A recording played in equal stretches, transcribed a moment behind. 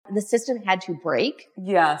the system had to break.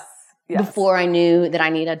 Yes. Before I knew that I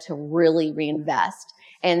needed to really reinvest.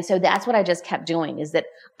 And so that's what I just kept doing, is that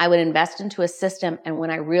I would invest into a system. And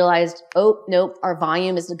when I realized, oh, nope, our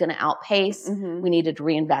volume is going to outpace, we needed to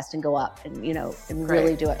reinvest and go up and, and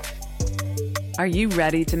really do it. Are you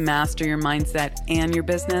ready to master your mindset and your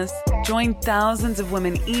business? Join thousands of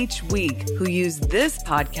women each week who use this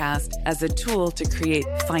podcast as a tool to create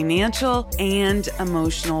financial and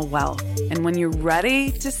emotional wealth. And when you're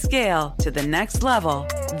ready to scale to the next level,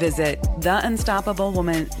 visit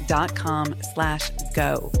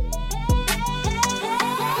theunstoppablewoman.com/go.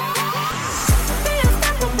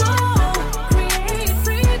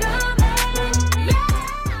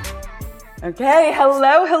 Okay,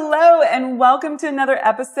 hello, and welcome to another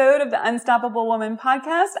episode of the Unstoppable Woman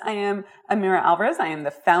podcast. I am Amira Alvarez. I am the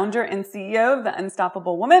founder and CEO of the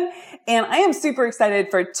Unstoppable Woman, and I am super excited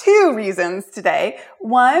for two reasons today.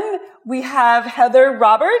 One, we have Heather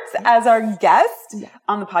Roberts as our guest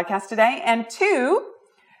on the podcast today, and two,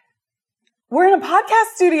 we're in a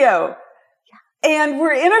podcast studio. And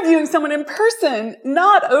we're interviewing someone in person,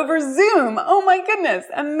 not over Zoom. Oh my goodness,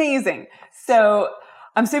 amazing. So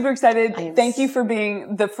I'm super excited. Thank you for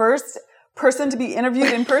being the first person to be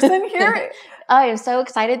interviewed in person here. I am so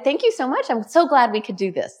excited. Thank you so much. I'm so glad we could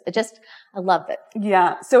do this. I love it.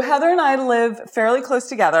 Yeah. So Heather and I live fairly close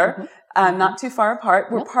together, not too far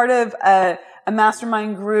apart. We're part of a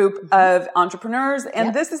mastermind group of entrepreneurs.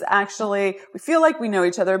 And this is actually, we feel like we know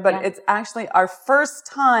each other, but it's actually our first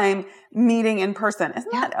time meeting in person.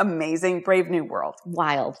 Isn't that amazing? Brave new world.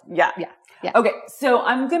 Wild. Yeah. Okay. So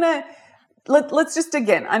I'm going to, let's just dig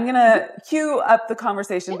in. I'm going to cue up the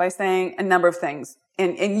conversation by saying a number of things.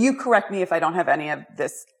 And you correct me if I don't have any of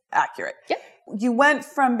this accurate. You went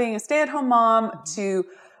from being a stay-at-home mom to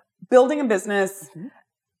building a business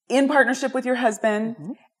in partnership with your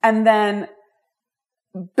husband, and then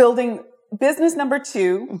building business number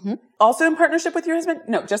two, also in partnership with your husband?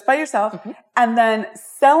 No, just by yourself. And then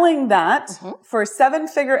selling that for a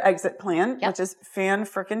 7-figure exit plan, which is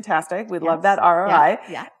fan-frickin-tastic. We love that ROI.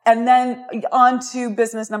 And then on to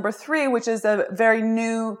business number 3, which is a very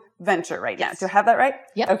new venture right now. Do I have that right?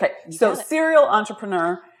 Okay. So serial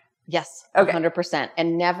entrepreneur. Yes. Okay. 100%.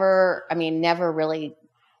 And never really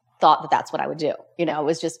thought that that's what I would do. It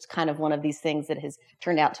was just kind of one of these things that has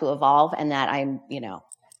turned out to evolve, and that I'm,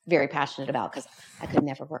 very passionate about, because I could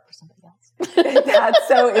never work for somebody else. That's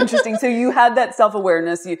so interesting. So you had that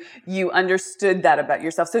self-awareness. You understood that about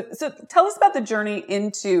yourself. So tell us about the journey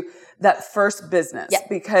into that first business,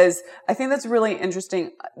 because I think that's really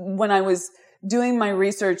interesting. When I was doing my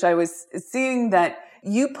research, I was seeing that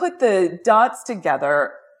you put the dots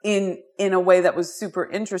together in a way that was super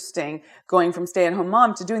interesting, going from stay-at-home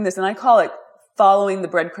mom to doing this. And I call it following the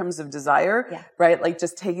breadcrumbs of desire, right? Like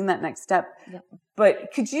just taking that next step.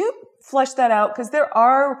 But could you flesh that out? Because there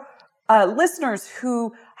are listeners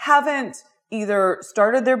who haven't either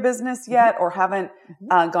started their business yet or haven't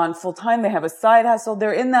gone full time. They have a side hustle.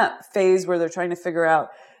 They're in that phase where they're trying to figure out,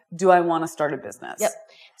 do I want to start a business?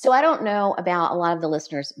 So I don't know about a lot of the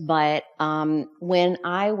listeners, but when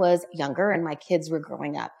I was younger and my kids were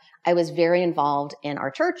growing up, I was very involved in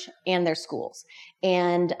our church and their schools,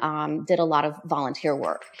 and did a lot of volunteer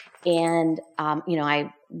work. And,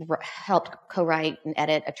 I helped co-write and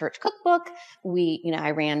edit a church cookbook.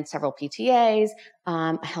 I ran several PTAs,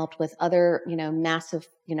 I helped with other, massive,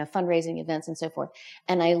 fundraising events and so forth.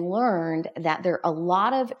 And I learned that there are a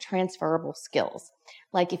lot of transferable skills.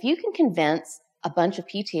 Like if you can convince a bunch of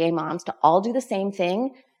PTA moms to all do the same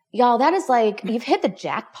thing, y'all, that is like, you've hit the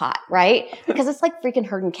jackpot, right? Because it's like freaking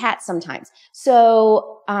herding cats sometimes.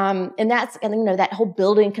 So, that whole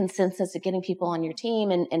building consensus of getting people on your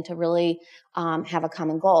team and to really, have a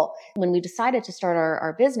common goal. When we decided to start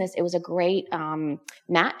our business, it was a great,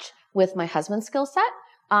 match with my husband's skill set,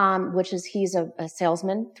 which is he's a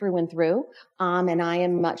salesman through and through. And I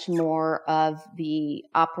am much more of the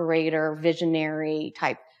operator, visionary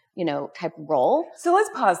type role. So let's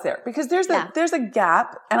pause there, because there's a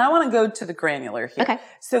gap, and I want to go to the granular here. Okay.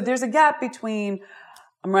 So there's a gap between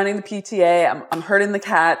I'm running the PTA, I'm herding the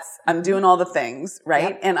cats, I'm doing all the things,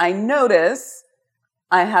 right? And I notice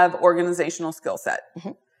I have organizational skill set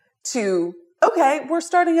to, okay, we're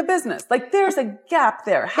starting a business. Like there's a gap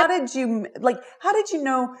there. How did you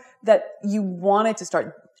know that you wanted to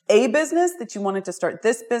start a business, that you wanted to start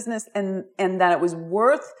this business, and that it was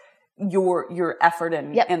worth your effort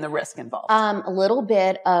and the risk involved? A little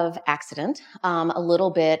bit of accident, a little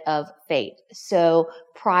bit of fate. So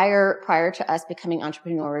prior to us becoming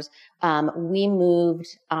entrepreneurs, we moved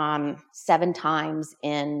 7 times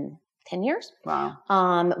in 10 years. Wow.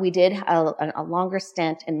 We did a longer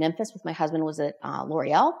stint in Memphis with my husband was at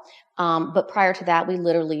L'Oreal. But prior to that, we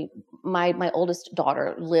literally, my oldest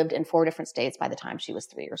daughter lived in 4 different states by the time she was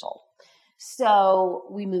 3 years old. So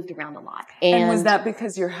we moved around a lot. And was that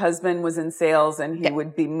because your husband was in sales and he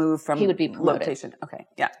would be moved from he would be promoted. Location? Okay.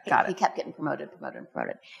 Yeah. Got it. He kept getting promoted.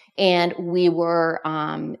 And we were,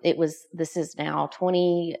 this is now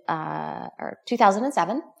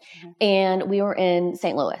 2007. And we were in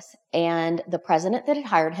St. Louis, and the president that had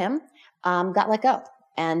hired him, got let go.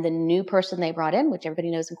 And the new person they brought in, which everybody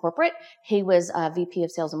knows in corporate, he was a VP of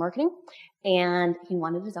sales and marketing, and he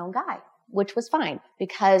wanted his own guy, which was fine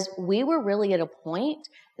because we were really at a point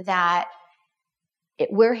that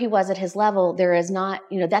where he was at his level, there is not,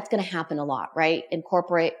 that's going to happen a lot, right? In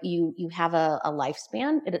corporate, you have a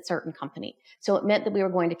lifespan at a certain company. So it meant that we were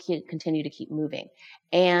going to continue to keep moving.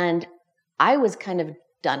 And I was kind of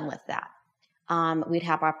done with that. We'd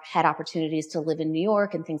had opportunities to live in New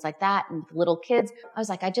York and things like that. And with little kids, I was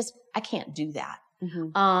like, I can't do that.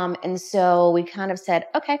 And so we kind of said,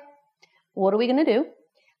 okay, what are we going to do?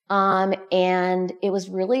 And it was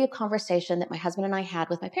really a conversation that my husband and I had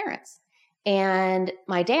with my parents. And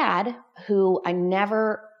my dad, who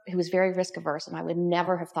was very risk averse and I would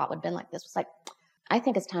never have thought would have been like this, was like, I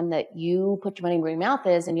think it's time that you put your money where your mouth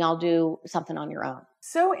is and y'all do something on your own.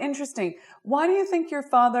 So interesting. Why do you think your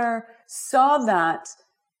father saw that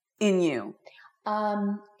in you?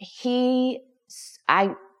 I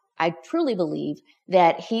truly believe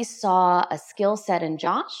that he saw a skill set in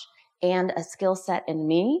Josh and a skill set in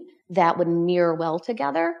me that would mirror well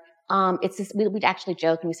together. We'd actually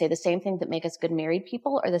joke and we say the same things that make us good married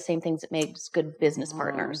people are the same things that make us good business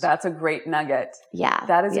partners. That's a great nugget. Yeah.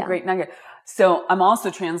 That is a great nugget. So I'm also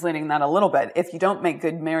translating that a little bit. If you don't make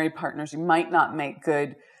good married partners, you might not make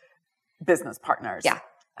good business partners. Yeah.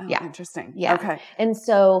 Oh, yeah. Interesting. Yeah. Okay. And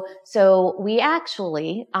so we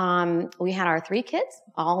actually, we had our 3 kids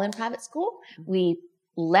all in private school. We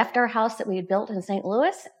left our house that we had built in St.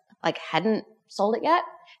 Louis, hadn't sold it yet.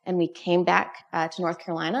 And we came back to North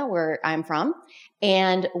Carolina, where I'm from.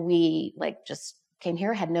 And we just came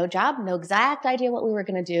here, had no job, no exact idea what we were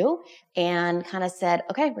going to do, and kind of said,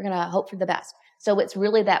 okay, we're going to hope for the best. So it's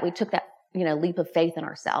really that we took that, leap of faith in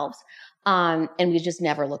ourselves. And we just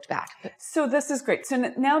never looked back. So this is great. So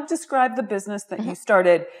now describe the business that you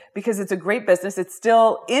started, because it's a great business. It's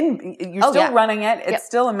still you're still running it. It's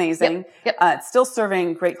still amazing. Yep. It's still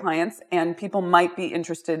serving great clients, and people might be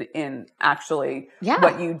interested in actually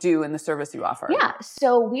what you do and the service you offer. Yeah.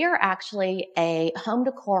 So we are actually a home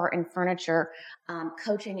decor and furniture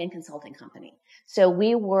coaching and consulting company. So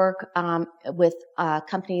we work with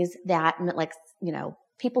companies that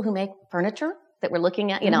people who make furniture that we're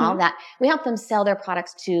looking at, all that. We help them sell their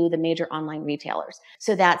products to the major online retailers.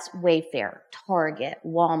 So that's Wayfair, Target,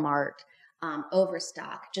 Walmart,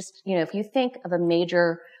 Overstock. Just, if you think of a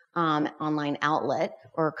major online outlet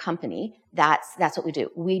or company, that's what we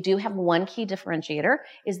do. We do have one key differentiator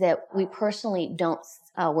is that we personally don't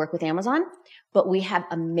work with Amazon, but we have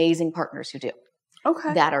amazing partners who do.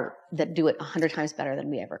 Okay. That do it 100 times better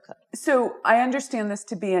than we ever could. So I understand this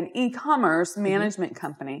to be an e-commerce management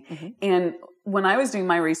company. And when I was doing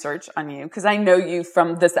my research on you, because I know you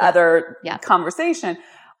from this other conversation,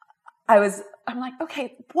 I'm like,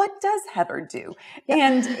 okay, what does Heather do?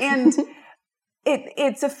 And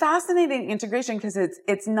it's a fascinating integration because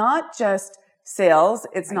it's not just sales,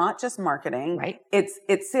 it's not just marketing, right? It's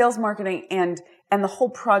sales, marketing, and the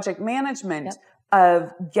whole project management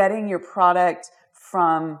of getting your product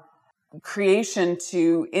from creation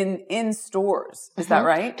to in stores. Is that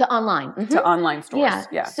right? To online. To online stores.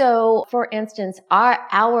 Yeah. So for instance,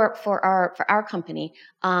 for our company,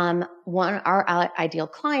 our ideal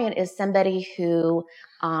client is somebody who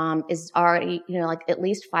is already, at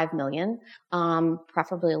least 5 million,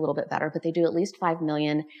 preferably a little bit better, but they do at least 5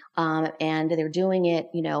 million. And they're doing it,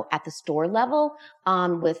 at the store level,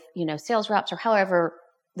 with, sales reps or however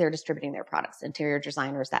they're distributing their products, interior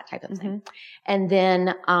designers, that type of thing. And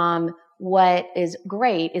then, what is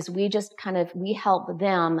great is we help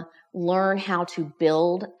them learn how to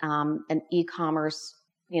build, an e-commerce,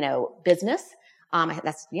 business.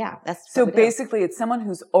 That's so basically it's someone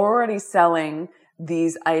who's already selling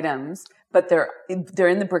these items, but they're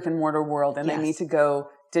in the brick and mortar world and they need to go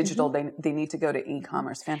digital. They need to go to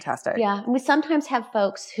e-commerce. Fantastic. Yeah. And we sometimes have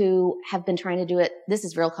folks who have been trying to do it. This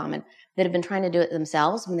is real common, that have been trying to do it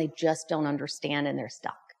themselves when they just don't understand and they're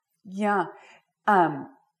stuck. Yeah.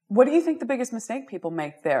 What do you think the biggest mistake people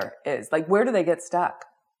make there is? Where do they get stuck?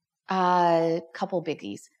 Couple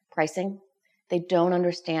biggies. Pricing. They don't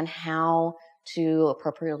understand how to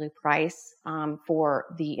appropriately price,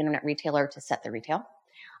 for the internet retailer to set the retail.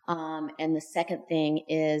 And the second thing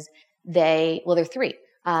is there are three.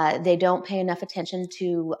 They don't pay enough attention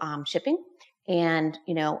to shipping and,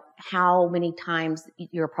 how many times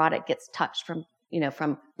your product gets touched from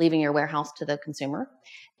leaving your warehouse to the consumer.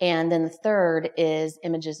 And then the third is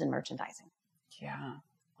images and merchandising. Yeah.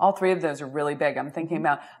 All three of those are really big. I'm thinking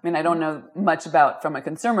about, I don't know much about from a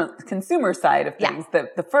consumer side of things,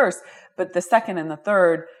 the first, but the second and the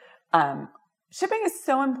third, shipping is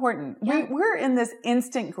so important. Yeah. We're in this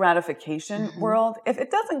instant gratification world. If it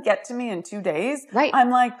doesn't get to me in 2 days, right. I'm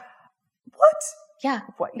like, what? Yeah,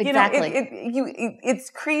 what? exactly. It's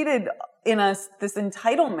created in us this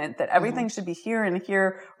entitlement that everything should be here and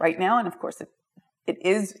here right now. And of course it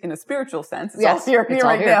is in a spiritual sense. It's all here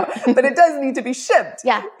right now, but it does need to be shipped.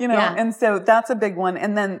 Yeah. And so that's a big one.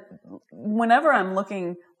 And then whenever I'm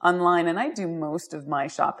looking online, and I do most of my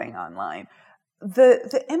shopping online,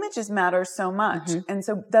 the images matter so much. And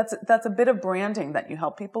so that's a bit of branding that you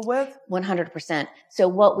help people with. 100%. So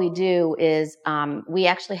what we do is, we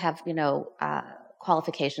actually have,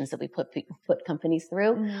 qualifications that we put companies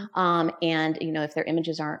through. And, if their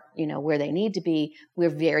images aren't, where they need to be,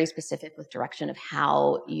 we're very specific with direction of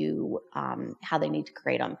how they need to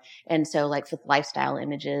create them. And so like with lifestyle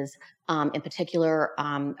images, in particular,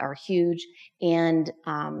 are huge. And,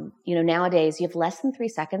 nowadays you have less than 3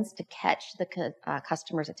 seconds to catch the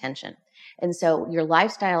customer's attention. And so your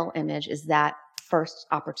lifestyle image is that first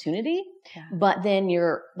opportunity, but then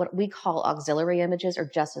what we call auxiliary images are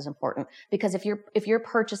just as important, because if you're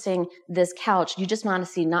purchasing this couch, you just want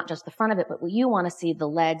to see not just the front of it, but you want to see the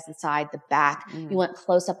legs, the side, the back. You want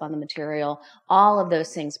close up on the material, all of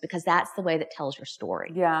those things, because that's the way that tells your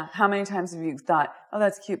story. Yeah. How many times have you thought, oh,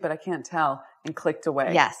 that's cute, but I can't tell, and clicked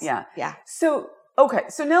away? Yes. Yeah. Yeah. So, okay.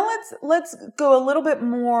 So now let's go a little bit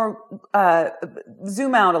more,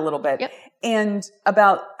 zoom out a little bit and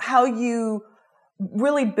about how you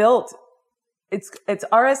really built it's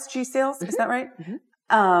RSG sales. Is that right?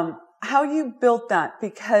 How you built that,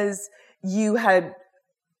 because you had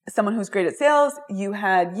someone who's great at sales. You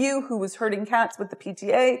had who was herding cats with the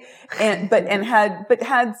PTA but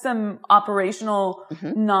had some operational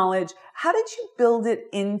knowledge. How did you build it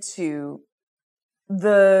into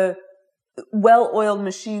the well-oiled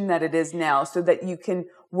machine that it is now, so that you can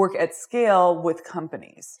work at scale with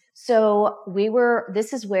companies? So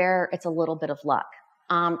this is where it's a little bit of luck.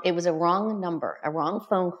 It was a wrong number, a wrong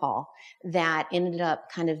phone call that ended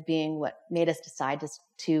up kind of being what made us decide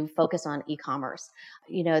to focus on e-commerce.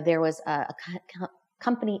 There was a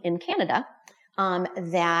company in Canada,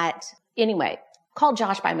 that anyway, called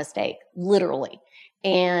Josh by mistake, literally.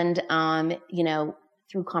 And,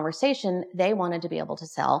 through conversation, they wanted to be able to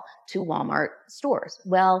sell to Walmart stores.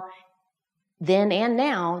 Well, then and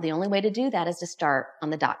now, the only way to do that is to start on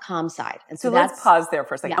the .com side. And so let's pause there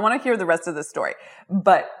for a second. I want to hear the rest of the story.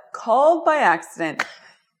 But called by accident,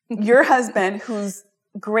 your husband, who's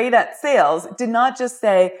great at sales, did not just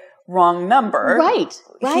say wrong number. Right.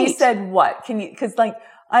 He said what? Because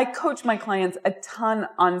I coach my clients a ton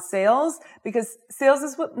on sales, because sales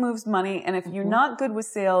is what moves money. And if you're not good with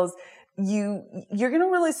sales, you're going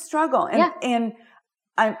to really struggle. And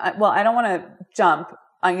I don't want to jump.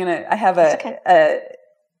 I have a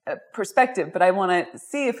perspective, but I want to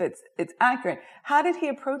see if it's accurate. How did he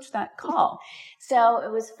approach that call? So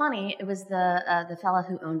it was funny. It was the fellow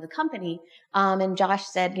who owned the company. And Josh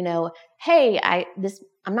said, hey,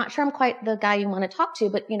 I'm not sure I'm quite the guy you want to talk to,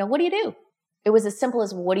 but what do you do? It was as simple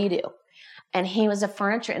as, what do you do? And he was an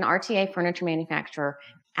RTA furniture manufacturer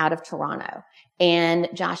out of Toronto. And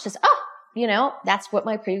Josh says, that's what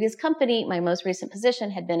my previous company, my most recent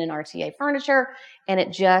position, had been in RTA furniture. And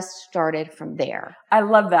it just started from there. I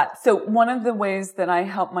love that. So one of the ways that I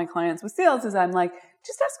help my clients with sales is I'm like,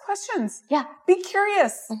 just ask questions. Yeah. Be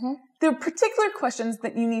curious. There are particular questions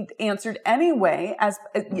that you need answered anyway as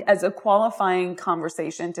a qualifying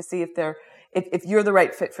conversation to see if you're the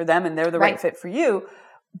right fit for them and they're the right fit for you.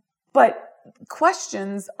 But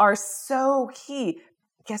questions are so key.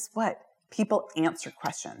 Guess what? People answer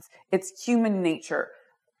questions. It's human nature.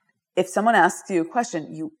 If someone asks you a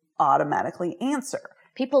question, you automatically answer.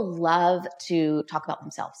 People love to talk about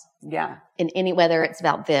themselves. Yeah. Whether it's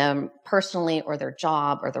about them personally or their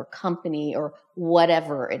job or their company or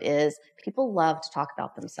whatever it is, people love to talk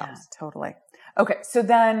about themselves. Yeah, totally. Okay. So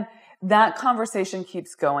then that conversation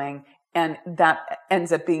keeps going, and that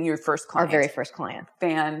ends up being your first client. Our very first client.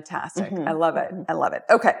 Fantastic. I love it. I love it.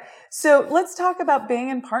 Okay. So let's talk about being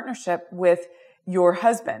in partnership with your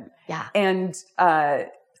husband. Yeah. And,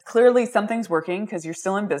 clearly something's working, because you're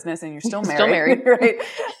still in business and you're still married. Still married.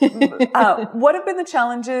 Right? What have been the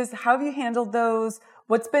challenges? How have you handled those?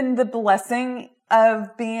 What's been the blessing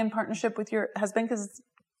of being in partnership with your husband? Because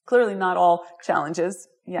clearly not all challenges.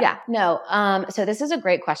 Yeah, no. So this is a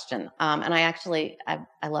great question. And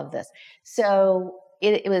I love this. So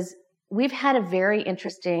we've had a very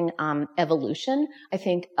interesting, evolution, I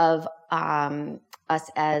think, of, us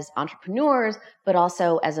as entrepreneurs, but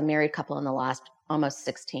also as a married couple in the last almost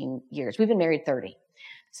 16 years. We've been married 30.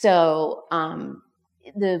 So,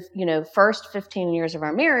 the first 15 years of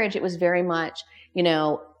our marriage, it was very much,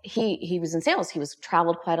 he was in sales. He was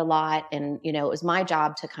traveled quite a lot. And, it was my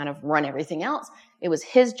job to kind of run everything else. It was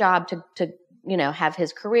his job to have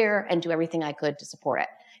his career and do everything I could to support it.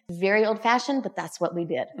 Very old fashioned, but that's what we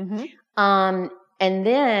did. Mm-hmm. And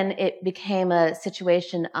then it became a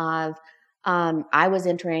situation of, I was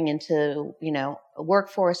entering into, a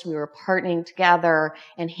workforce. We were partnering together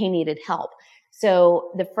and he needed help.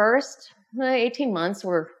 So the first 18 months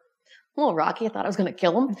were a little rocky. I thought I was going to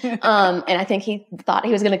kill him. And I think he thought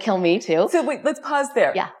he was going to kill me too. So wait, let's pause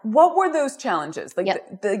there. Yeah. What were those challenges? Like,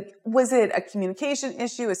 Yep. Was it a communication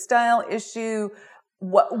issue, a style issue?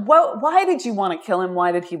 Why did you want to kill him?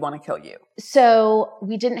 Why did he want to kill you? So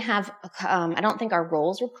we didn't have, I don't think our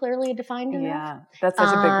roles were clearly defined enough. Yeah, that's such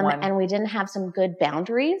a big one. And we didn't have some good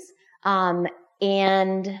boundaries. Those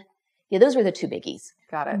were the two biggies.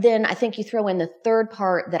 Got it. Then I think you throw in the third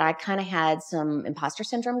part that I kind of had some imposter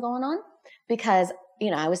syndrome going on because,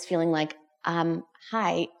 I was feeling like,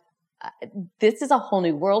 hi, this is a whole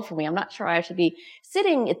new world for me. I'm not sure I should be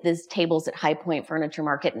sitting at these tables at High Point Furniture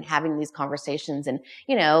Market and having these conversations. And,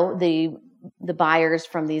 the buyers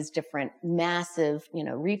from these different massive,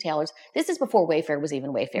 retailers. This is before Wayfair was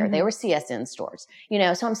even Wayfair. Mm-hmm. They were CSN stores,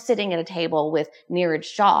 so I'm sitting at a table with Neeraj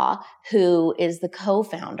Shah, who is the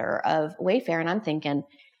co-founder of Wayfair. And I'm thinking,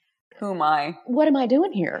 who am I? What am I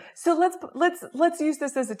doing here? So let's use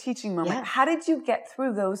this as a teaching moment. Yeah. How did you get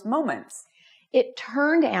through those moments? It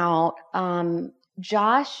turned out,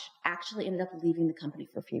 Josh actually ended up leaving the company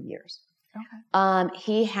for a few years. Okay.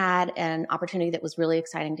 He had an opportunity that was really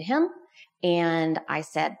exciting to him. And I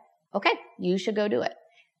said, okay, you should go do it.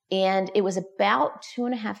 And it was about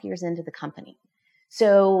 2.5 years into the company.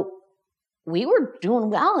 So we were doing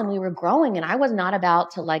well and we were growing and I was not about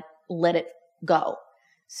to let it go.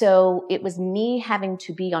 So it was me having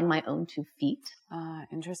to be on my own 2 feet.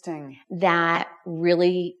 Interesting. That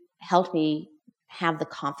really helped me have the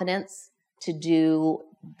confidence to do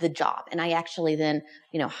the job. And I actually then,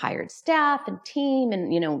 hired staff and team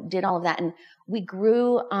and, did all of that. And we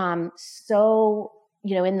grew, in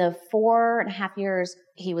the 4.5 years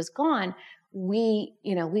he was gone, we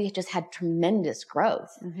just had tremendous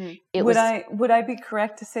growth. Mm-hmm. Would I be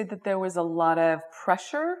correct to say that there was a lot of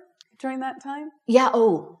pressure during that time? Yeah.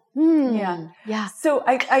 Yeah. So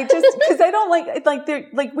I just, because I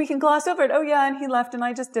don't we can gloss over it. Oh yeah. And he left and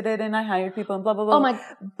I just did it and I hired people and blah, blah, blah.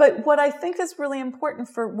 But what I think is really important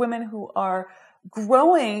for women who are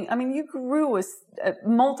growing, you grew a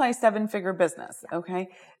multi-7-figure business. Okay.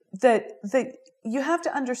 That you have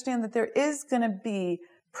to understand that there is going to be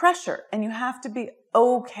pressure and you have to be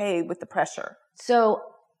okay with the pressure. So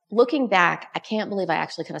looking back, I can't believe I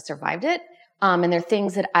actually kind of survived it. And there are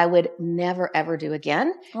things that I would never, ever do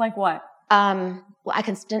again. Like what? Well,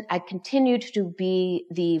 I continued to be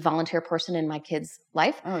the volunteer person in my kid's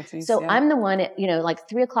life. Oh, geez, so yeah. I'm the one at,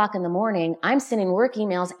 3:00 in the morning, I'm sending work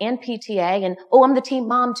emails and PTA and, I'm the team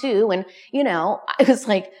mom too. And, I was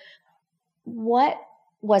like, what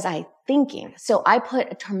was I thinking? So I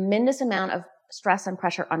put a tremendous amount of stress and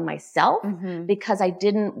pressure on myself because I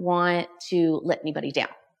didn't want to let anybody down.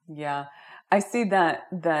 Yeah. I see that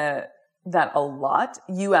a lot.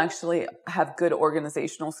 You actually have good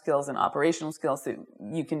organizational skills and operational skills, so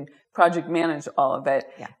you can project manage all of it.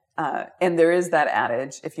 Yeah. And there is that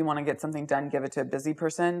adage: if you want to get something done, give it to a busy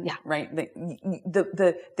person. Yeah. Right.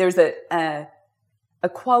 There's a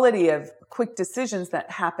quality of quick decisions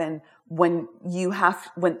that happen when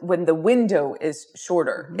when the window is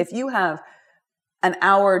shorter. Mm-hmm. If you have an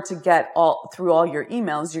hour to get through all your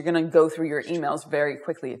emails, you're going to go through your emails very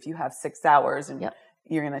quickly. If you have 6 hours and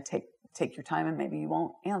you're going to take your time and maybe you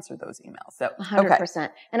won't answer those emails. So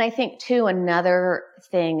 100%. And I think too, another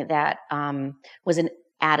thing that, was an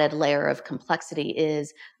added layer of complexity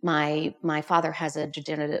is my father has a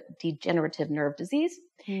degenerative nerve disease.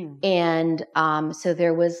 And, so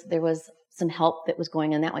there was some help that was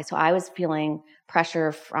going in that way. So I was feeling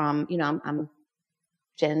pressure from, I'm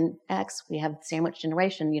Gen X, we have sandwich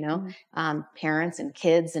generation, parents and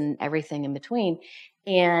kids and everything in between.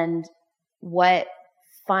 And what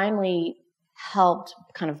finally helped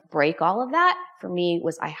kind of break all of that for me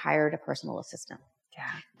was I hired a personal assistant.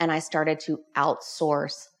 Yeah. And I started to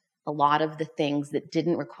outsource a lot of the things that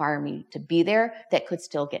didn't require me to be there that could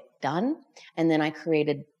still get done. And then I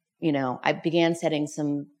created, I began setting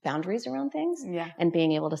some boundaries around things and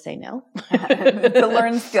being able to say no. It's a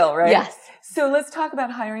learned skill, right? Yes. So let's talk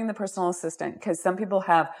about hiring the personal assistant, because some people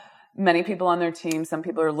have many people on their team. Some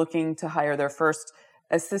people are looking to hire their first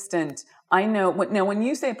assistant. I know. Now, when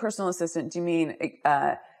you say personal assistant, do you mean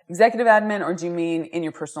executive admin, or do you mean in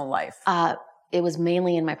your personal life? It was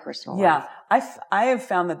mainly in my personal life. I have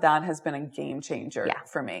found that has been a game changer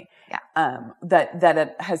for me. Yeah. That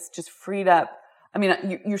it has just freed up. I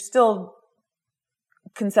mean, you're still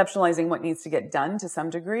conceptualizing what needs to get done to some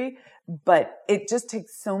degree, but it just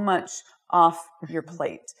takes so much off your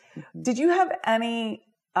plate. Mm-hmm. Did you have any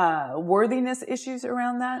worthiness issues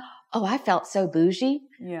around that? Oh, I felt so bougie.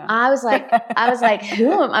 Yeah. I was like, who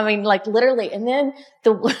am I? mean, like literally. And then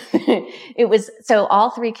it was, so all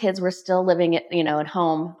three kids were still living at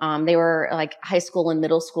home. They were like high school and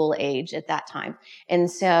middle school age at that time. And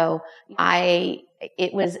so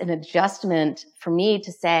it was an adjustment for me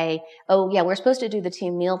to say, oh yeah, we're supposed to do the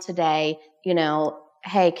team meal today.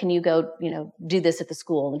 Hey, can you go, do this at the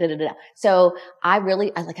school? So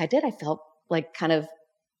I felt like kind of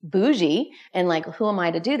bougie and like, who am I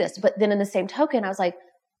to do this? But then in the same token, I was like,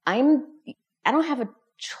 I don't have a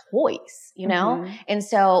choice, Mm-hmm. And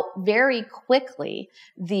so very quickly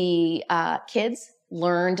the kids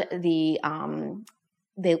learned they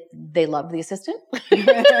loved the assistant.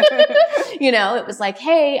 It was like,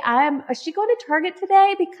 hey, is she going to Target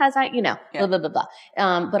today? Because blah, blah, blah,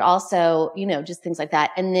 blah. But also, just things like that.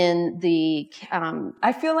 And then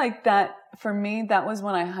I feel like that for me, that was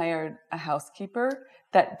when I hired a housekeeper,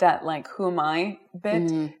 that like, who am I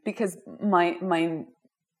bit, because my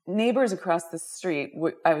neighbors across the street,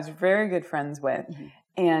 I was very good friends with. Mm-hmm.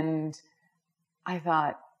 And I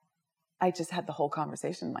thought, I just had the whole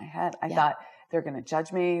conversation in my head. I thought, they're going to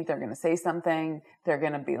judge me. They're going to say something. They're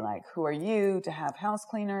going to be like, who are you to have house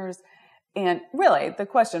cleaners? And really, the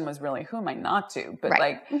question was really, who am I not to? But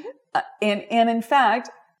and in fact,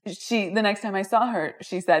 the next time I saw her,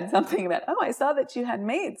 she said something about, oh, I saw that you had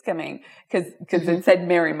maids coming, because it said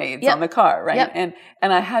Mary Maids on the car. Right. Yep.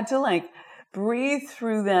 And I had to like breathe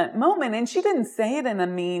through that moment. And she didn't say it in a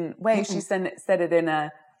mean way. Mm-mm. She said it in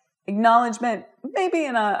a acknowledgement, maybe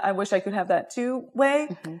in a, I wish I could have that too way.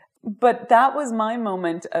 Mm-hmm. But that was my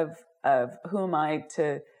moment of who am I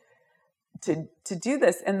to do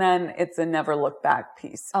this? And then it's a never look back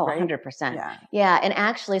piece. Oh, right? 100%. Yeah. And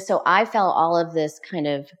actually, so I felt all of this kind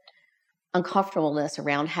of uncomfortableness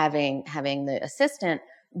around having the assistant.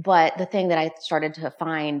 But the thing that I started to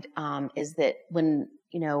find is that when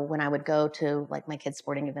I would go to like my kids'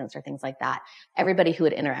 sporting events or things like that, everybody who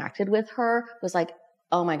had interacted with her was like,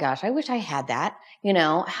 oh my gosh, I wish I had that.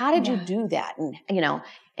 How did you do that?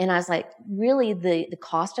 And I was like, really, the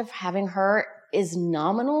cost of having her is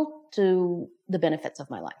nominal to the benefits of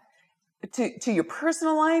my life. To your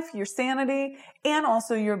personal life, your sanity, and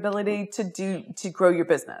also your ability to grow your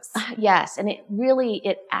business. Yes. And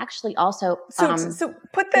it actually also. So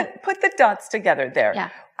put the dots together there. Yeah.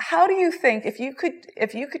 How do you think, if you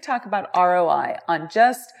could talk about ROI on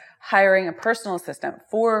just hiring a personal assistant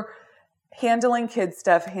for handling kids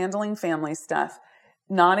stuff, handling family stuff,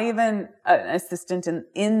 not even an assistant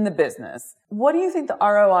in the business, what do you think the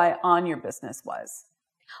ROI on your business was?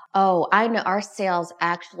 Oh, I know our sales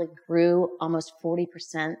actually grew almost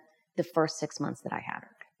 40% the first 6 months that I had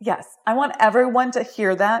her. Yes. I want everyone to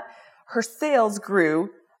hear that. Her sales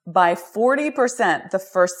grew by 40% the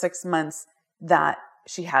first 6 months that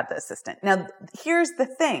she had the assistant. Now, here's the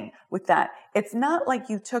thing with that. It's not like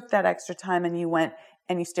you took that extra time and you went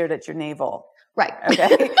and you stared at your navel. Right.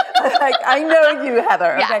 Okay. Like, I know you,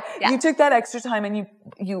 Heather. Yeah, okay. Yeah. You took that extra time and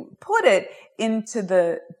you put it into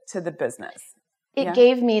the business. It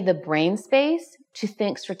gave me the brain space to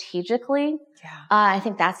think strategically. Yeah. I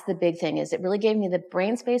think that's the big thing, is it really gave me the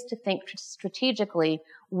brain space to think strategically,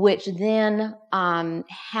 which then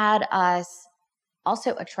had us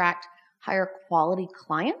also attract higher quality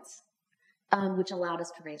clients, which allowed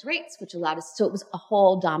us to raise rates, which allowed us, so it was a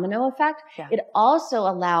whole domino effect. Yeah. It also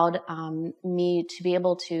allowed me to be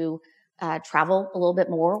able to travel a little bit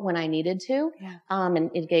more when I needed to. Yeah.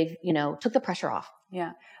 And it gave, took the pressure off.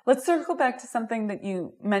 Yeah. Let's circle back to something that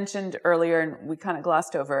you mentioned earlier and we kind of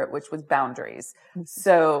glossed over it, which was boundaries. Mm-hmm.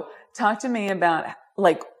 So talk to me about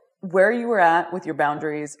like where you were at with your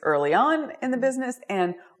boundaries early on in the business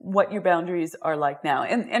and what your boundaries are like now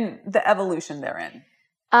and the evolution therein.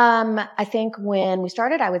 I think when we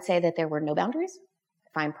started, I would say that there were no boundaries.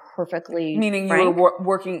 If I'm perfectly Meaning frank. you were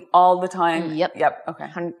working all the time? Yep. Okay.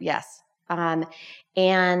 Yes. And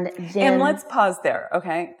then. And let's pause there.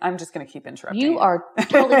 Okay. I'm just going to keep interrupting. You are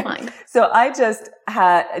totally fine. So I just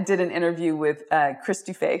did an interview with Chris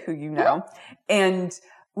Dufay, who you know, and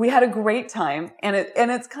we had a great time. And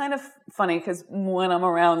it's kind of funny because when I'm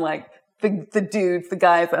around like the dudes, the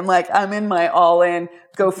guys, I'm in my all in,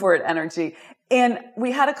 go for it energy. And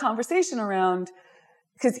we had a conversation around,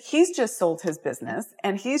 because he's just sold his business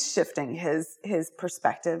and he's shifting his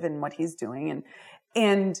perspective and what he's doing.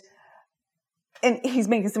 And he's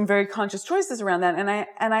making some very conscious choices around that. And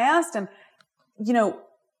I asked him,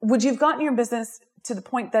 would you have gotten your business to the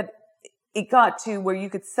point that it got to where you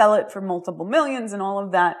could sell it for multiple millions and all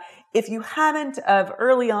of that if you hadn't of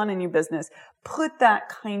early on in your business put that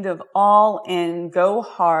kind of all in, go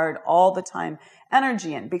hard all the time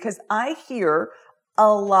energy in? Because I hear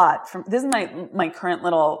a lot from, this is my current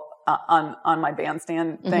little on my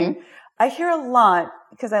bandstand thing. Mm-hmm. I hear a lot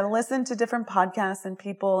because I listen to different podcasts and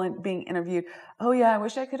people and being interviewed. Oh yeah, I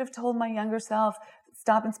wish I could have told my younger self,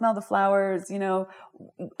 stop and smell the flowers,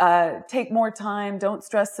 take more time, don't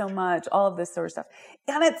stress so much, all of this sort of stuff.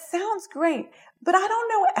 And it sounds great, but I don't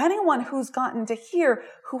know anyone who's gotten to here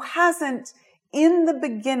who hasn't in the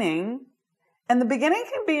beginning, and the beginning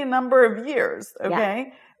can be a number of years,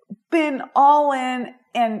 okay, been all in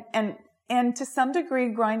and to some degree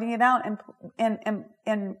grinding it out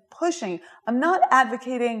and pushing. I'm not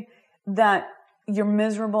advocating that you're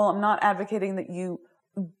miserable. I'm not advocating that you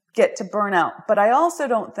get to burnout, but I also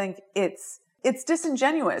don't think it's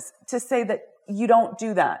disingenuous to say that you don't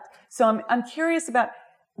do that. So I'm curious about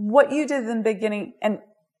what you did in the beginning and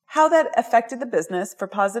how that affected the business for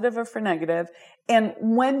positive or for negative. And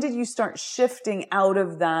when did you start shifting out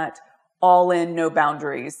of that all in, no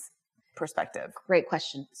boundaries perspective? Great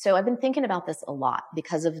question. So I've been thinking about this a lot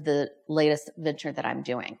because of the latest venture that I'm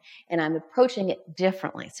doing, and I'm approaching it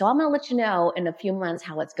differently. So I'm going to let you know in a few months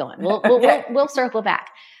how it's going. We'll circle back.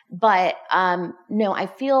 But no, I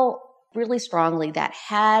feel really strongly that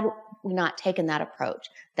had we not taken that approach,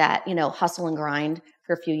 that, hustle and grind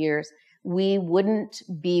for a few years, we wouldn't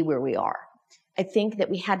be where we are. I think that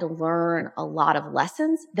we had to learn a lot of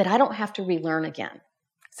lessons that I don't have to relearn again.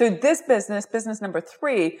 So this business number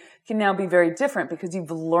 3, can now be very different because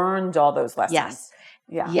you've learned all those lessons. Yes.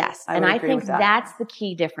 Yeah. Yes. And I think that's the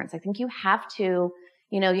key difference. I think you have to,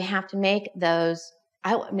 you have to make those.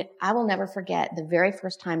 I will never forget the very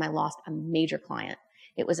first time I lost a major client.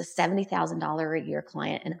 It was a $70,000 a year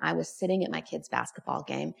client, and I was sitting at my kid's basketball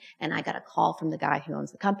game, and I got a call from the guy who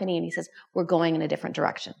owns the company, and he says, "We're going in a different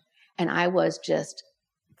direction." And I was just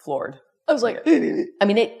floored. I was like, I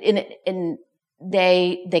mean,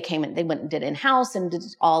 they came in, they went and did in-house and did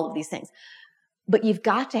all of these things. But you've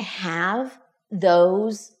got to have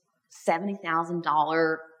those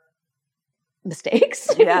 $70,000 mistakes,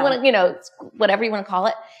 whatever you want to call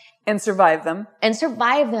it. And survive them.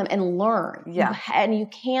 And learn. Yeah. And you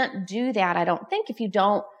can't do that, I don't think, if you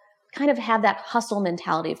don't kind of have that hustle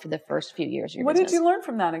mentality for the first few years of your business. What did you learn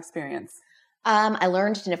from that experience? I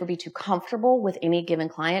learned to never be too comfortable with any given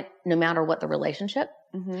client, no matter what the relationship.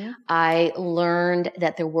 Mm-hmm. I learned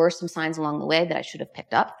that there were some signs along the way that I should have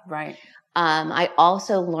picked up. Right. I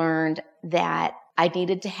also learned that I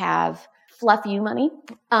needed to have fluff you money.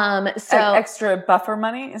 So extra buffer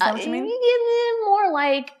money? Is that what you mean? More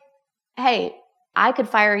like, hey, I could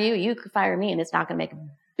fire you, you could fire me, and it's not going to make a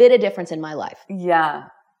bit of difference in my life. Yeah.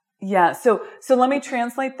 Yeah. So let me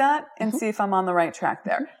translate that and see if I'm on the right track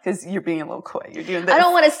there, because you're being a little coy. You're doing this. I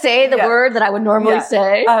don't want to say the word that I would normally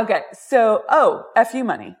say. Okay. So, FU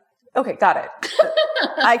money. Okay. Got it.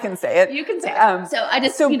 I can say it. You can say it. So I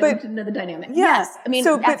just, to know the dynamic. Yeah. Yes. I mean,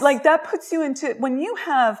 but like that puts you into, when you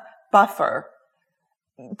have buffer,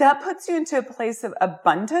 that puts you into a place of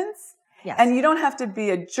abundance. Yes. And you don't have to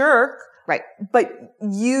be a jerk. Right. But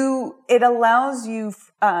it allows you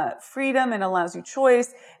freedom, it allows you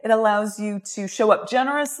choice, it allows you to show up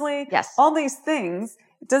generously. Yes. All these things.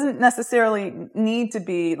 It doesn't necessarily need to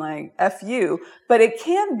be like FU, but it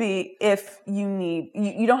can be if you need,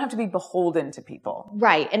 you don't have to be beholden to people.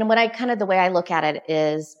 Right. And the way I look at it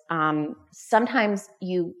is, sometimes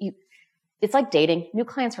it's like dating. New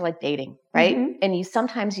clients are like dating, right? Mm-hmm. And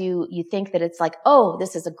sometimes you think that it's like, oh,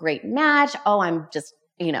 this is a great match. Oh, I'm just,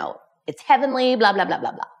 it's heavenly, blah, blah, blah,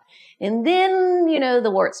 blah, blah. And then,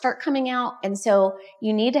 the warts start coming out. And so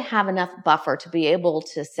you need to have enough buffer to be able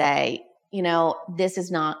to say, this is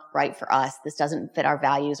not right for us. This doesn't fit our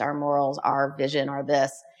values, our morals, our vision, our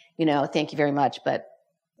this, thank you very much, but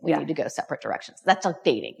we need to go separate directions. That's like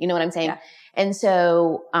dating. You know what I'm saying? Yeah. And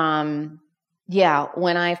so,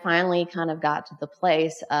 when I finally kind of got to the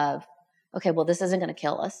place of, okay, well, this isn't going to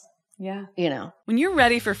kill us. Yeah. When you're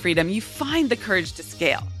ready for freedom, you find the courage to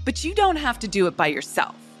scale, but you don't have to do it by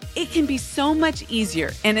yourself. It can be so much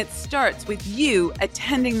easier, and it starts with you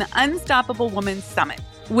attending the Unstoppable Woman Summit.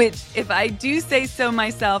 which, if I do say so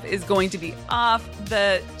myself, is going to be off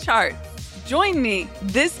the charts. Join me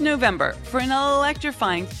this November for an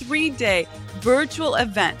electrifying 3-day virtual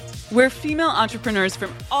event where female entrepreneurs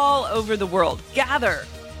from all over the world gather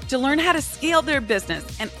to learn how to scale their business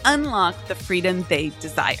and unlock the freedom they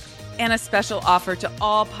desire. And a special offer to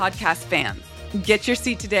all podcast fans. Get your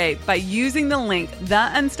seat today by using the link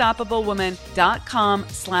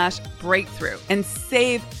theunstoppablewoman.com/breakthrough and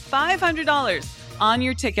save $500 on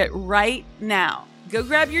your ticket right now. Go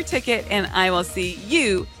grab your ticket and I will see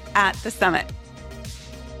you at the summit.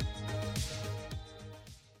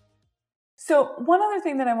 So one other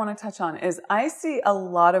thing that I want to touch on is I see a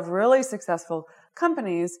lot of really successful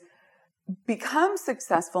companies become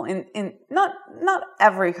successful in not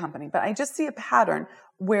every company, but I just see a pattern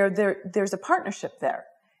where there's a partnership there.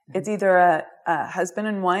 It's either a husband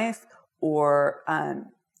and wife or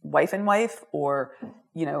wife and wife or,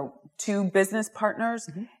 two business partners.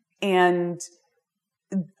 And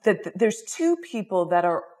that there's two people that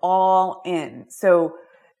are all in. So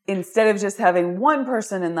instead of just having one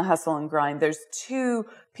person in the hustle and grind, there's two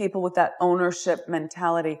people with that ownership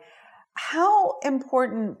mentality. How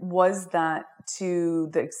important was that to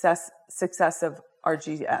the success of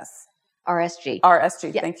RGS? RSG.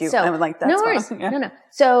 Yeah. Thank you. So, I would like that. No worries. Yeah. No.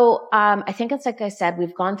 So I think it's like I said,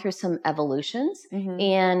 we've gone through some evolutions,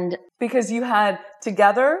 and because you had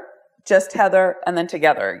together, just Heather, and then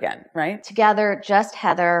together again, right? Together, just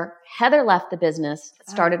Heather. Heather left the business,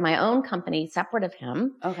 started my own company separate of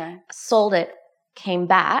him. Okay. Sold it, came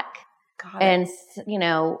back, and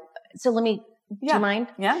so let me. Do you mind?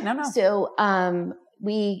 Yeah. No. So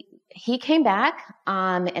he came back,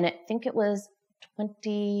 and I think it was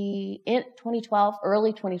 2012,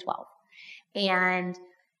 early 2012. And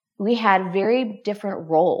we had very different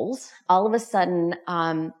roles. All of a sudden,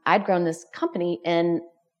 I'd grown this company, and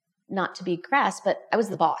not to be crass, but I was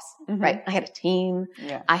the boss, right? I had a team.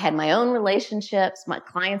 Yeah. I had my own relationships, my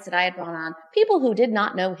clients that I had brought on, people who did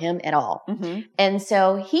not know him at all. And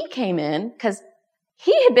so he came in because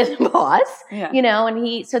he had been the boss,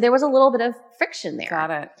 and so there was a little bit of friction there.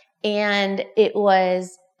 Got it. And it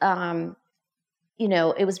was,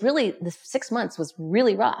 it was really, the 6 months was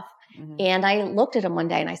really rough. And I looked at him one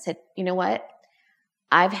day and I said, you know what?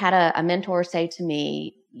 I've had a mentor say to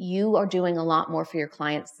me, you are doing a lot more for your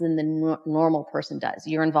clients than the normal person does.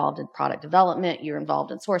 You're involved in product development. You're involved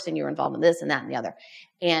in sourcing. You're involved in this and that and the other.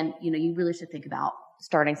 And, you really should think about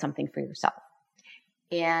starting something for yourself.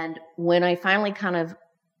 And when I finally kind of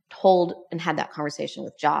told and had that conversation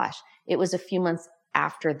with Josh, it was a few months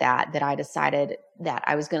after that I decided that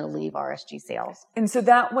I was going to leave RSG Sales. And so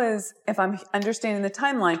that was, if I'm understanding the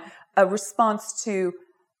timeline, a response to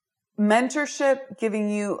mentorship, giving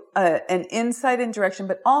you an insight and direction,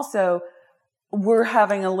 but also we're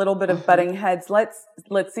having a little bit of butting heads. Let's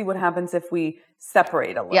see what happens if we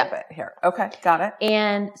separate a little bit here. Okay, got it.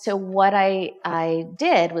 And so what I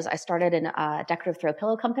did was I started a decorative throw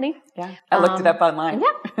pillow company. Yeah, I looked it up online.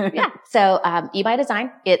 Yeah. So eBay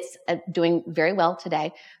Design, it's doing very well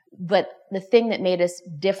today. But the thing that made us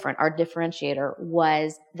different, our differentiator,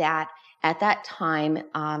 was that at that time,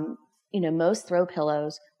 most throw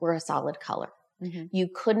pillows were a solid color. You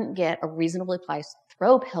couldn't get a reasonably priced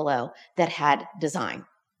throw pillow that had design.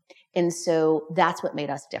 And so that's what made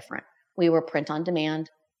us different. We were print on demand.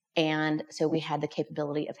 And so we had the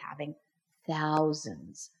capability of having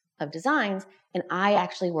thousands of designs. And I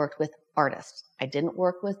actually worked with artists. I didn't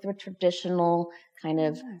work with the traditional kind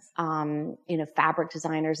of, fabric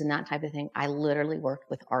designers and that type of thing. I literally worked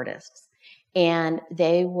with artists. And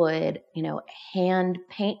they would, hand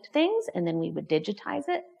paint things, and then we would digitize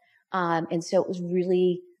it. And so it was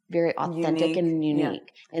really very authentic and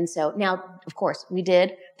unique. Yeah. And so now, of course,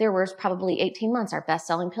 there was probably 18 months. Our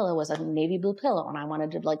best-selling pillow was a navy blue pillow, and I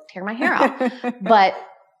wanted to tear my hair out. But,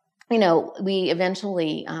 we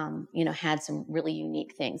eventually, had some really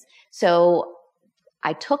unique things. So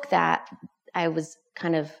I took that. I was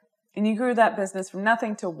kind of... And you grew that business from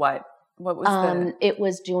nothing to what? What was it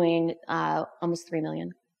was doing almost $3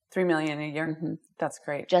 million. $3 million a year. That's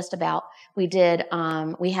great. Just about. We did.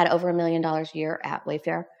 We had over $1 million a year at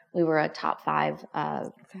Wayfair. We were a top 5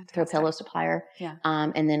 throw pillow supplier. Yeah.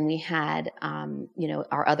 And then we had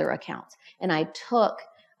our other accounts. And I took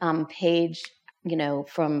Paige,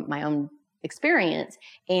 from my own experience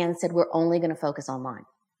and said, we're only going to focus online.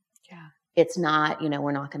 Yeah. It's not,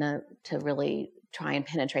 we're not going to really try and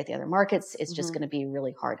penetrate the other markets. It's just going to be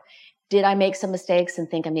really hard. Did I make some mistakes and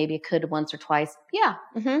think I maybe could once or twice? Yeah.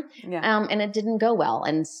 Yeah. And it didn't go well.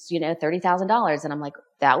 And, $30,000. And I'm like,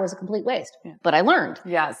 that was a complete waste. Yeah. But I learned.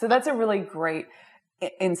 Yeah. So that's a really great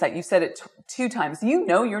insight. You said it 2 times. You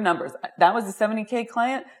know your numbers. That was a 70K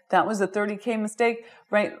client. That was a 30K mistake,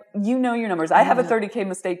 right? You know your numbers. I have a 30K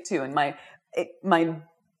mistake too in my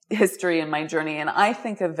history and my journey. And I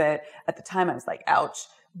think of it at the time, I was like, ouch.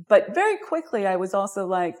 But very quickly, I was also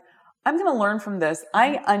like, I'm going to learn from this.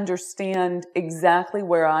 I understand exactly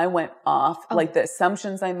where I went off, like the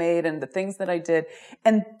assumptions I made and the things that I did.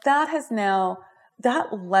 And that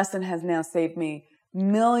lesson has now saved me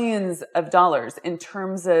millions of dollars in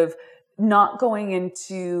terms of not going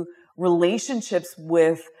into relationships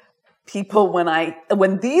with people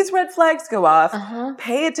when these red flags go off,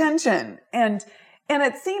 pay attention. And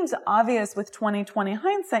it seems obvious with 2020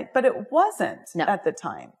 hindsight, but it wasn't at the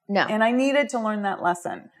time. No. And I needed to learn that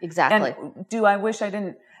lesson. Exactly. And do I wish I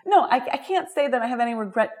didn't? No, I can't say that I have any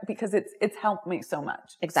regret because it's helped me so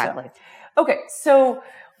much. Exactly. Okay. So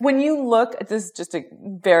when you look at this, is just a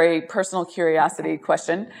very personal curiosity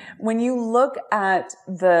question. When you look at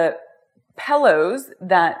the pillows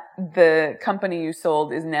that the company you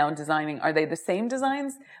sold is now designing, are they the same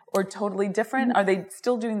designs or totally different? Are they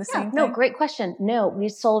still doing the same thing? No, great question. No, we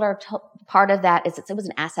sold our part of that. It was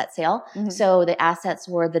an asset sale. So the assets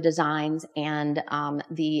were the designs and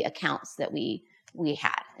the accounts that we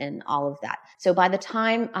had and all of that. So by the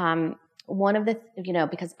time one of the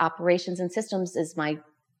because operations and systems is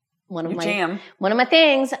one of my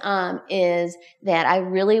things is that I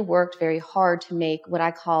really worked very hard to make what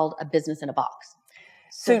I called a business in a box.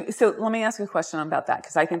 So let me ask you a question about that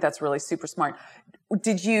because I think that's really super smart.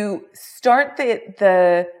 Did you start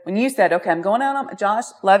when you said, okay, I'm going out on Josh,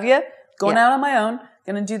 love you, going out on my own,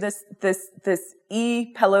 going to do this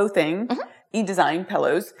e-pillow thing, e-design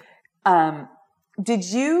pillows. Did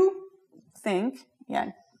you think,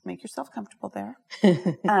 make yourself comfortable there.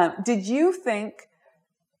 Did you think,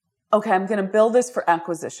 okay, I'm going to build this for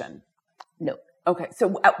acquisition? No. Okay.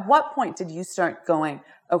 So at what point did you start going,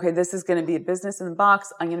 okay, this is going to be a business in the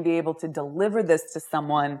box. I'm going to be able to deliver this to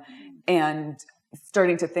someone and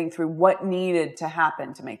starting to think through what needed to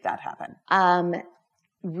happen to make that happen?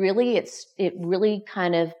 Really, it really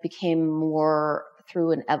kind of became more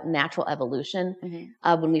through a natural evolution.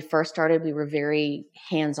 When we first started, we were very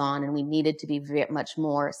hands-on and we needed to be very much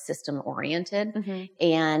more system oriented.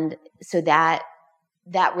 And so that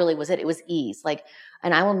really was it. It was ease.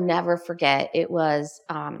 And I will never forget, it was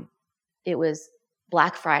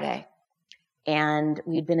Black Friday and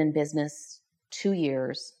we'd been in business 2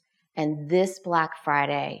 years and this Black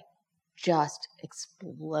Friday just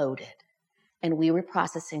exploded. And we were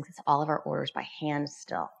processing all of our orders by hand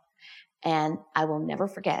still. And I will never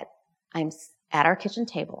forget, I'm at our kitchen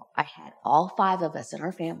table. I had all 5 of us in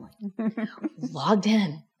our family logged in.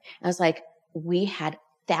 And I was like, we had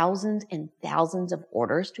thousands and thousands of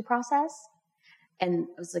orders to process. And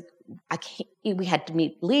I was like, we had to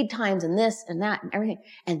meet lead times and this and that and everything.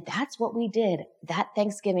 And that's what we did that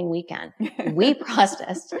Thanksgiving weekend. We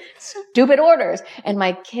processed stupid orders. And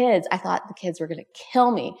my kids, I thought the kids were going to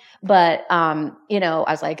kill me. But, I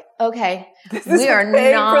was like, okay, we are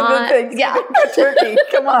not, turkey.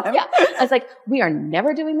 Come on. I was like, we are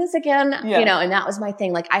never doing this again. And that was my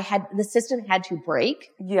thing. The system had to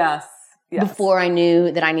break. Yes. Before I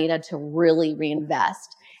knew that I needed to really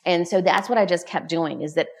reinvest. And so that's what I just kept doing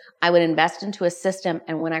is that I would invest into a system.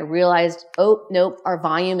 And when I realized, oh, nope, our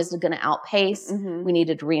volume is going to outpace, we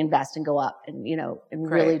needed to reinvest and go up and, and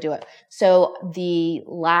really do it. So the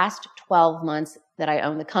last 12 months that I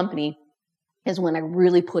owned the company is when I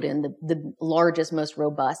really put in the largest, most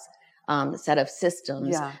robust set of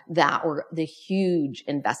systems that were the huge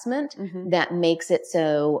investment that makes it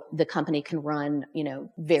so the company can run,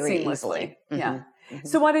 very seamlessly. Easily.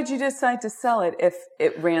 So why did you decide to sell it if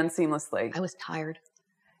it ran seamlessly? I was tired.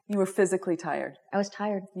 You were physically tired. I was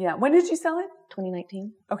tired. Yeah. When did you sell it?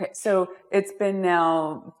 2019. Okay. So it's been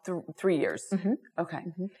now 3 years. Okay.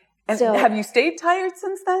 And so, have you stayed tired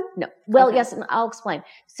since then? No. Well, yes, and I'll explain.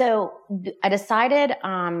 So I decided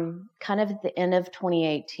kind of at the end of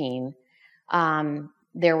 2018,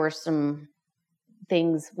 there were some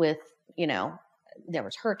things with, there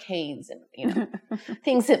was hurricanes and,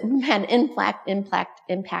 things that had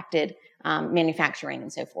impacted manufacturing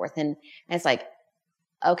and so forth. And it's like,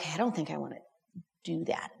 okay, I don't think I want to do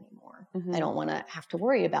that anymore. I don't want to have to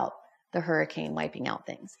worry about the hurricane wiping out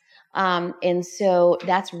things. And so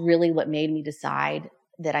that's really what made me decide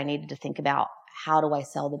that I needed to think about how do I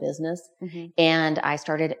sell the business? And I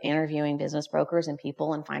started interviewing business brokers and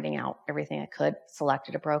people and finding out everything I could,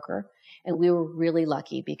 selected a broker. And we were really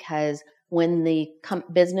lucky because when the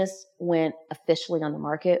business went officially on the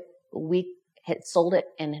market, we had sold it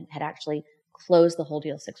and had actually closed the whole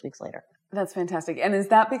deal 6 weeks later. That's fantastic. And is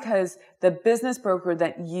that because the business broker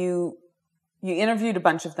that you you interviewed a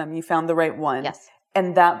bunch of them. You found the right one. Yes.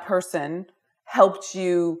 And that person helped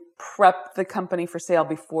you prep the company for sale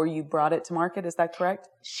before you brought it to market. Is that correct?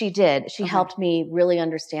 She did. She helped me really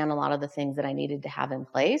understand a lot of the things that I needed to have in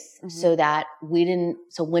place so that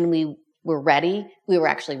so when we were ready, we were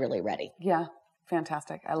actually really ready. Yeah.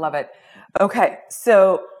 Fantastic. I love it. Okay.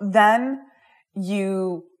 So then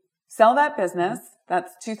you sell that business.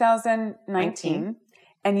 That's 2019.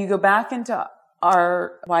 And you go back into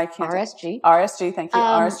RSG. Thank you.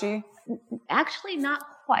 RSG. Actually, not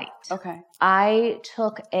quite. Okay. I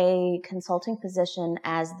took a consulting position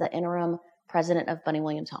as the interim president of Bunny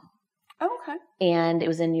Williams Home. Oh, okay. And it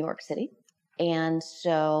was in New York City. And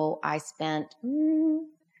so I spent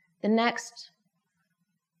the next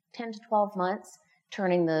 10 to 12 months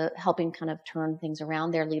helping kind of turn things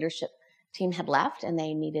around. Their leadership team had left and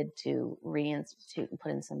they needed to reinstitute and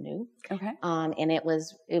put in some new. Okay. And it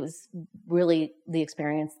was really the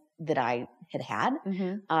experience that I had.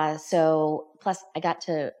 So plus I got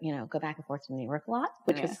to, go back and forth to New York a lot,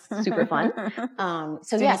 which was super fun.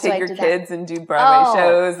 Did you take your kids and do Broadway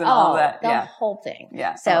shows and all that? The whole thing.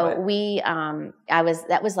 Yeah. So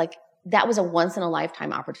that was a once in a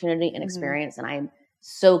lifetime opportunity and experience. And I'm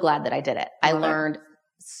so glad that I did it. I learned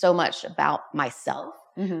so much about myself.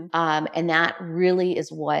 And that really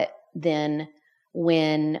is what then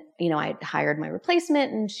when, I hired my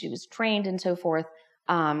replacement and she was trained and so forth,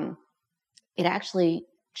 it actually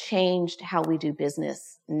changed how we do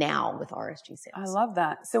business now with RSG sales. I love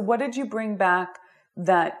that. So what did you bring back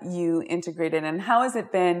that you integrated and how has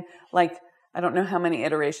it been like, I don't know how many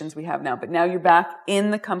iterations we have now, but now you're back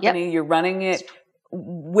in the company, you're running it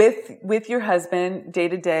with your husband day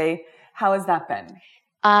to day. How has that been?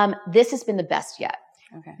 This has been the best yet.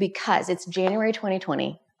 Okay. Because it's January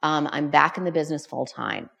 2020. I'm back in the business full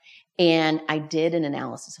time and I did an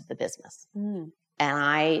analysis of the business. And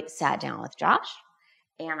I sat down with Josh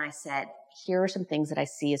and I said, here are some things that I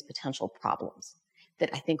see as potential problems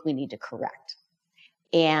that I think we need to correct.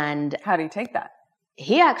 And how do you take that?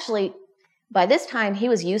 He actually, by this time, he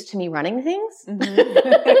was used to me running things.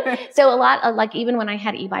 So a lot of even when I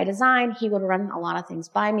had eBuy Design, he would run a lot of things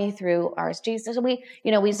by me through RSG.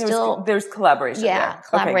 So there's collaboration. Yeah. There.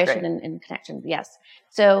 Collaboration and connection. Yes.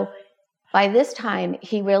 So by this time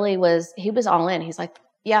he was all in. He's like,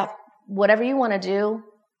 yeah, whatever you want to do,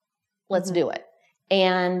 let's do it.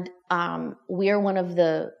 And we're one of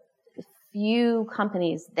the few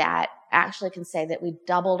companies that actually can say that we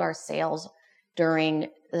doubled our sales during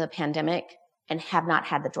the pandemic and have not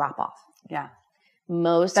had the drop off. Yeah.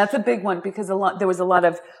 That's a big one because there was a lot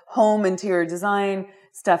of home interior design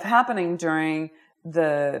stuff happening during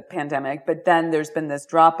the pandemic, but then there's been this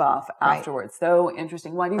drop off afterwards. So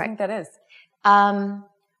interesting. Why do you think that is?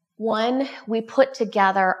 One, we put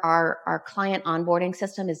together our client onboarding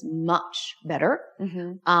system is much better.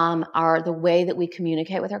 The way that we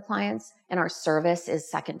communicate with our clients and our service is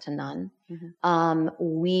second to none.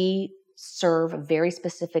 We serve a very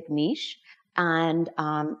specific niche and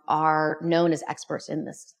are known as experts in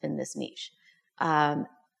this niche.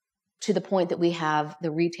 To the point that we have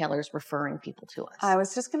the retailers referring people to us. I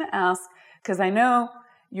was just going to ask, because I know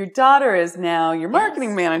your daughter is now your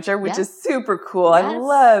marketing manager, which is super cool. I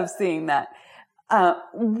love seeing that.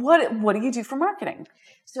 What do you do for marketing?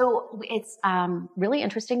 So it's really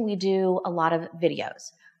interesting. We do a lot of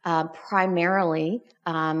videos. Primarily,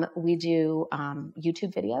 we do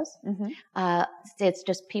YouTube videos. It's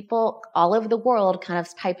just people all over the world kind of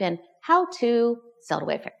type in how to sell to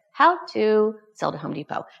Wayfair, how to sell to Home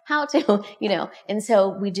Depot, how to, and so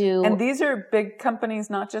we do. And these are big companies,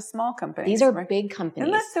 not just small companies. These are big companies.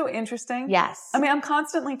 Isn't that so interesting? Yes. I mean, I'm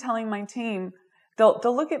constantly telling my team, they'll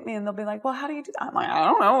look at me and they'll be like, well, how do you do that? I'm like, I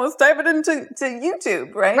don't know. Let's type it into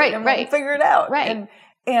YouTube, right? And we'll figure it out. Right.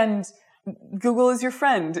 And Google is your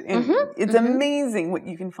friend. And it's amazing what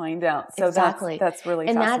you can find out. So that's really fascinating.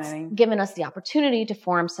 And that's given us the opportunity to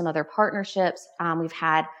form some other partnerships. We've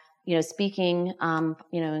had speaking,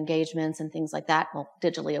 engagements and things like that, well,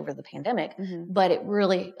 digitally over the pandemic, but it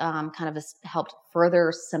really kind of has helped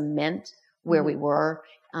further cement where we were.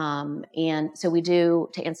 And so we do,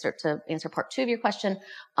 to answer part 2 of your question,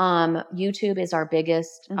 YouTube is our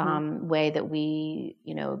biggest way that we,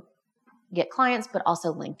 get clients, but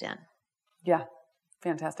also LinkedIn. Yeah.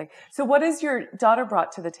 Fantastic. So what has your daughter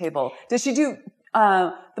brought to the table? Does she do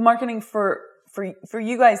the marketing for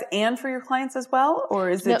you guys and for your clients as well? Or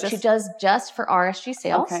is it she does just for RSG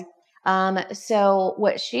sales. Okay. So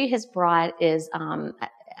what she has brought is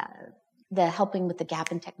the helping with the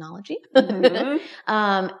gap in technology.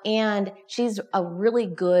 And she's a really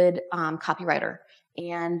good copywriter.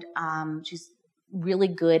 And she's really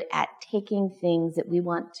good at taking things that we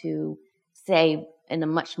want to say in a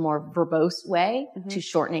much more verbose way to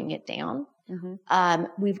shortening it down.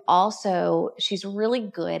 She's really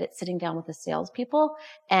good at sitting down with the salespeople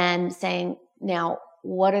and saying, now,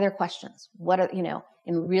 what are their questions? What are,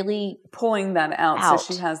 and really pulling that out.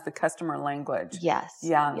 So she has the customer language. Yes.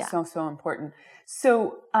 Yeah. So important.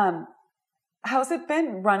 So, how's it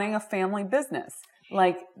been running a family business?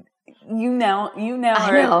 Like you now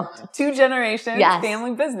are 2 generations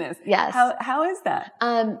family business. Yes. How is that?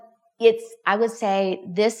 I would say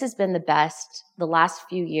this has been the best. The last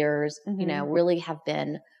few years, really have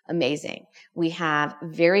been amazing. We have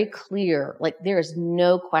very clear, there is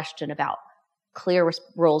no question about clear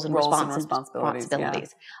roles and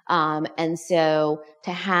responsibilities. And so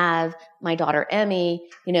to have my daughter Emmy,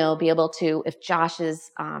 be able to, if Josh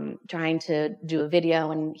is trying to do a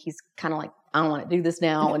video and he's kind of like, I don't want to do this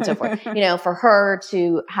now and so forth, for her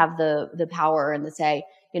to have the power and to say,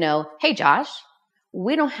 hey, Josh,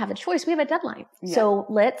 we don't have a choice. We have a deadline. Yeah. So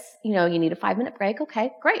let's, you need a 5-minute break.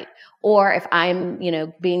 Okay, great. Or if I'm,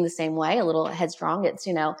 being the same way, a little headstrong, it's,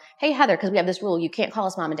 hey, Heather, because we have this rule, you can't call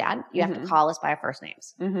us mom and dad. You have to call us by our first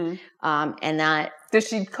names. And that. Does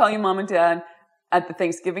she call you mom and dad at the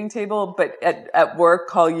Thanksgiving table, but at work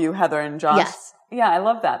call you Heather and Josh? Yes. Yeah, I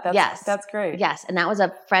love that. That's great. Yes. And that was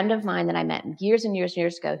a friend of mine that I met years and years and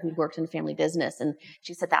years ago who'd worked in family business. And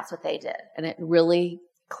she said, that's what they did. And it really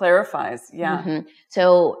clarifies. Yeah.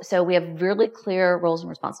 So we have really clear roles and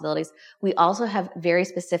responsibilities. We also have very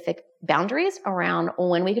specific boundaries around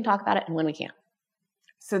when we can talk about it and when we can't.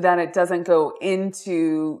 So that it doesn't go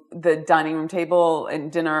into the dining room table and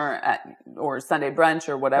dinner or Sunday brunch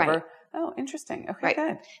or whatever. Right. Oh, interesting. Okay,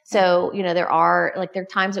 good. So, there are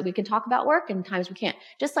times that we can talk about work and times we can't.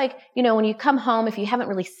 Just like, when you come home, if you haven't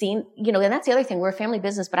really seen, and that's the other thing, we're a family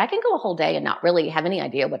business, but I can go a whole day and not really have any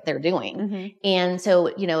idea what they're doing. And so,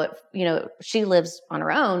 she lives on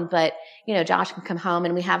her own, but, Josh can come home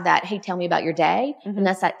and we have that, hey, tell me about your day. And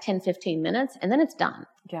that's that 10, 15 minutes and then it's done.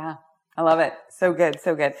 Yeah. I love it. So good.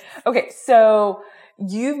 So good. Okay. So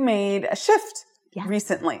you've made a shift. Yeah.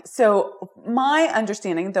 Recently. So my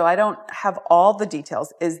understanding, though I don't have all the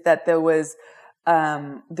details, is that there was,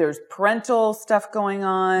 there's parental stuff going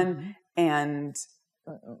on and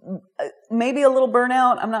maybe a little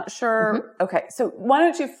burnout. I'm not sure. Okay. So why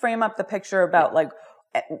don't you frame up the picture about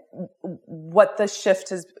what the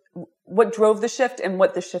shift is, what drove the shift and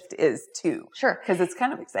what the shift is too. Sure. Because it's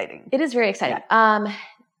kind of exciting. It is very exciting. Yeah.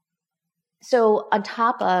 So on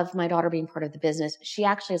top of my daughter being part of the business, she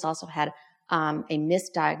actually has also had a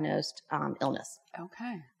misdiagnosed illness.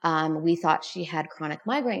 Okay. We thought she had chronic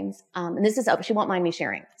migraines. And this is, she won't mind me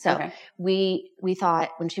sharing. So we thought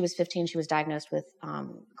when she was 15, she was diagnosed with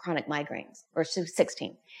chronic migraines, or she was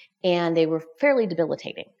 16, and they were fairly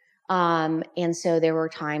debilitating. And so there were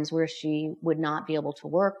times where she would not be able to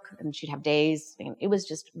work and she'd have days. It was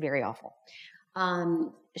just very awful.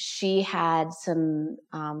 She had some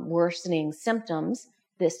worsening symptoms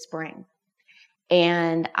this spring.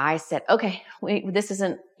 And I said, okay, this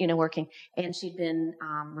isn't, working. And she'd been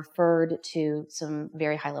referred to some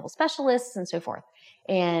very high level specialists and so forth.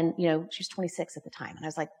 And, she was 26 at the time. And I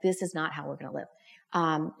was like, this is not how we're going to live.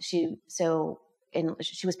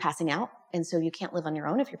 She was passing out. And so you can't live on your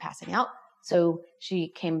own if you're passing out. So she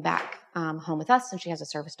came back home with us, and she has a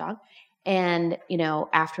service dog. And,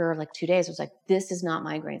 after 2 days, I was like, this is not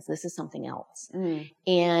migraines. This is something else.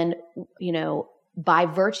 And, by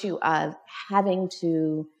virtue of having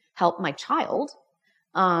to help my child,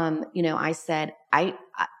 I said, I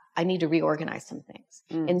need to reorganize some things.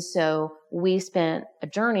 And so we spent a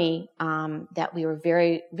journey that we were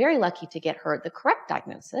very, very lucky to get her the correct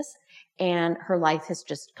diagnosis. And her life has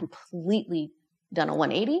just completely done a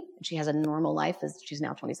 180. She has a normal life as she's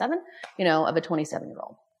now 27, of a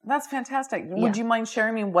 27-year-old. That's fantastic. Yeah. Would you mind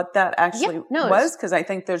sharing me what that actually was? Because I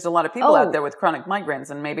think there's a lot of people out there with chronic migraines,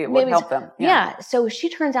 and maybe it would help them. Yeah. So she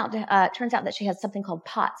turns out that she has something called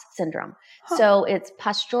POTS syndrome. So it's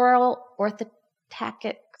postural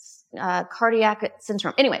orthotactic cardiac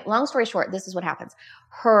syndrome. Anyway, long story short, this is what happens.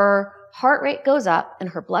 Her heart rate goes up and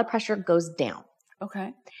her blood pressure goes down.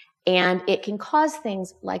 Okay. And it can cause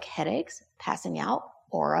things like headaches, passing out,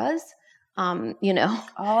 auras,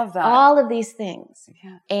 all of these things.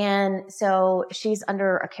 Yeah. And so she's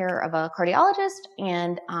under a care of a cardiologist,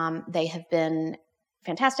 and they have been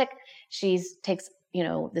fantastic. She takes,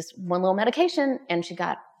 this one little medication, and she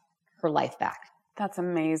got her life back. That's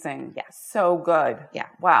amazing. Yeah. So good. Yeah.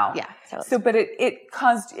 Wow. Yeah. So but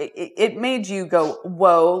it made you go,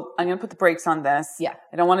 whoa, I'm going to put the brakes on this. Yeah.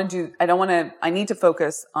 I need to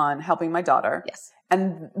focus on helping my daughter. Yes.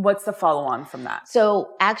 And what's the follow on from that?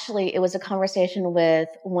 So actually, it was a conversation with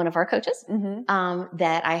one of our coaches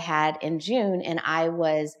that I had in June, and I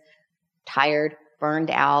was tired, burned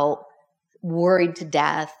out, worried to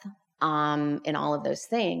death, and all of those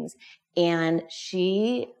things. And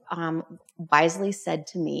she wisely said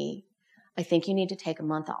to me, I think you need to take a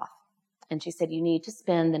month off. And she said, you need to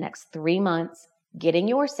spend the next 3 months getting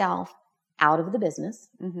yourself out of the business,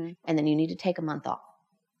 and then you need to take a month off.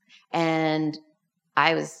 And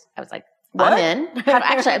I was like, what? I'm in.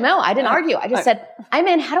 Actually, no, I didn't argue. I just said, I'm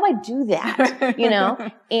in. How do I do that? You know?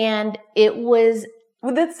 And it was...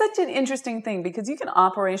 Well, that's such an interesting thing because you can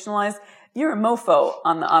operationalize. You're a mofo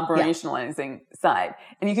on the operationalizing side,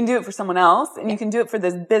 and you can do it for someone else, and you can do it for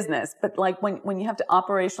this business. But like when you have to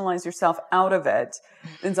operationalize yourself out of it,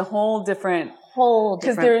 it's a whole different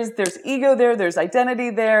because there's ego there, there's identity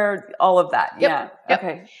there, all of that. Yep. Yeah.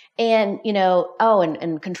 Okay. And you know,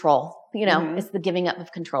 and control. You know, it's the giving up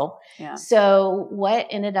of control. Yeah. So what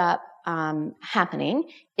ended up happening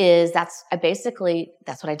is that's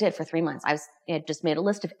what I did for 3 months. I had just made a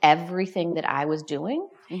list of everything that I was doing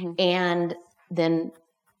and then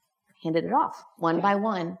handed it off one by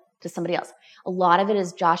one to somebody else. A lot of it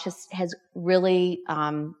is Josh has really,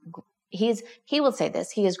 he will say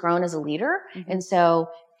this, he has grown as a leader. And so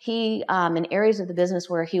he, in areas of the business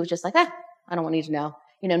where he was just like, I don't want you to know.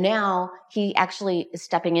 You know, now he actually is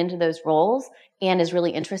stepping into those roles and is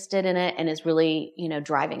really interested in it and is really, you know,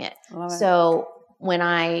 driving it. So when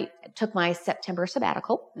I took my September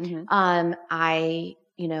sabbatical, I,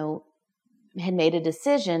 you know, had made a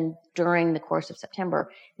decision during the course of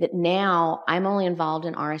September that now I'm only involved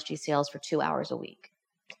in RSG sales for 2 hours a week.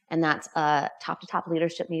 And that's a top-to-top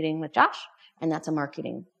leadership meeting with Josh. And that's a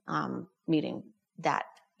marketing meeting that,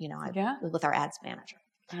 you know, with our ads manager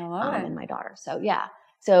and my daughter. So, yeah.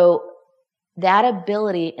 So that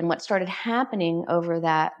ability and what started happening over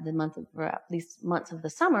these months of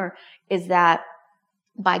the summer is that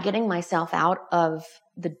by getting myself out of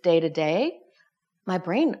the day-to-day, my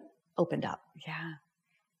brain opened up. Yeah.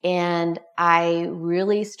 And I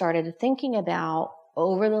really started thinking about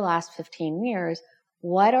over the last 15 years,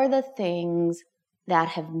 what are the things that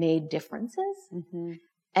have made differences?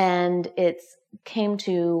 And it's came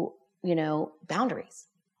to, you know, boundaries.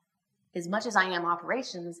 As much as I am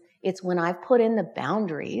operations, it's when I've put in the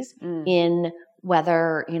boundaries in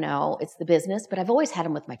whether, you know, it's the business, but I've always had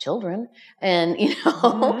them with my children and, you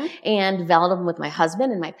know, and developed them with my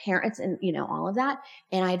husband and my parents and, you know, all of that.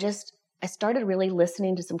 And I started really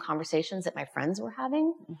listening to some conversations that my friends were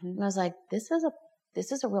having. And I was like, this is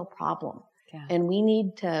a real problem. Yeah. And we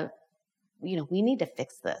need to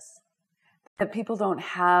fix this. That people don't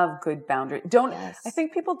have good boundaries. I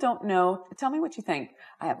think people don't know. Tell me what you think.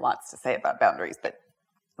 I have lots to say about boundaries, but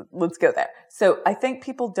let's go there. So I think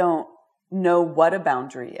people don't know what a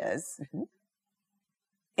boundary is.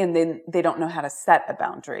 And then they don't know how to set a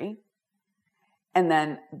boundary. And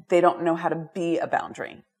then they don't know how to be a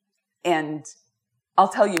boundary. And I'll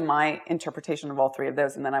tell you my interpretation of all three of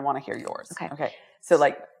those, and then I want to hear yours. Okay.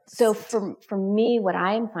 So for me, what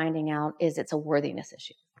I'm finding out is it's a worthiness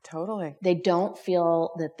issue. Totally. They don't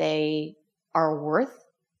feel that they are worth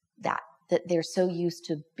that they're so used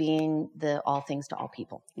to being the all things to all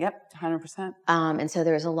people. Yep. 100%. And so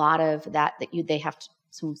there's a lot of they have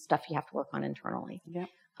some stuff you have to work on internally. Yep.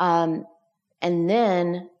 And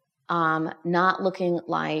then, not looking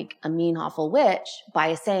like a mean, awful witch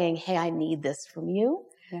by saying, hey, I need this from you.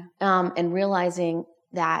 Yeah. And realizing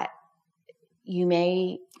that you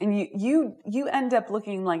may, and you end up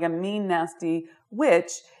looking like a mean, nasty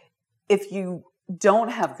witch if you don't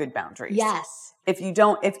have good boundaries. Yes. If you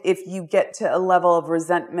you get to a level of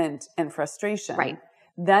resentment and frustration, right?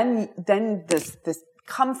 Then this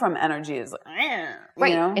come from energy is like, right.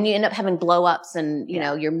 You know? And you end up having blow ups and, you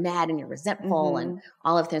know, you're mad and you're resentful and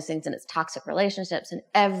all of those things, and it's toxic relationships and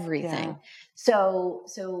everything. Yeah.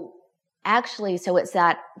 So actually, it's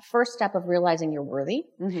that first step of realizing you're worthy.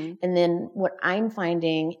 And then what I'm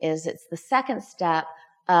finding is it's the second step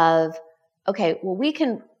of, okay, well, we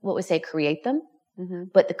can, what we say, create them,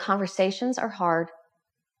 but the conversations are hard,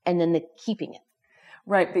 and then the keeping it.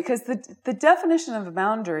 Right, because the definition of a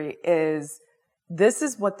boundary is, this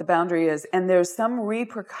is what the boundary is, and there's some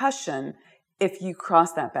repercussion if you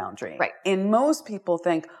cross that boundary. Right. And most people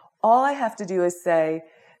think, all I have to do is say,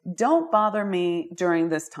 don't bother me during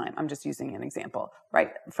this time. I'm just using an example,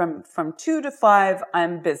 right? From 2 to 5,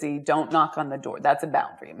 I'm busy. Don't knock on the door. That's a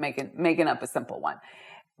boundary. Making up a simple one.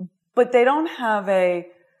 But they don't have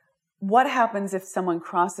what happens if someone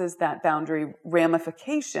crosses that boundary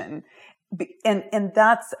ramification. And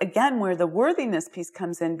that's, again, where the worthiness piece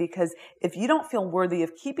comes in, because if you don't feel worthy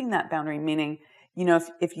of keeping that boundary, meaning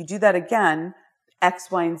if you do that again,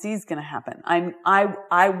 X, Y, and Z is going to happen.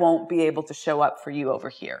 I won't be able to show up for you over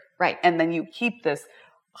here. Right. And then you keep this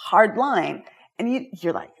hard line and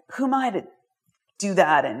you're like, who am I to do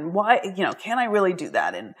that? And why, can I really do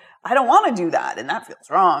that? And I don't want to do that. And that feels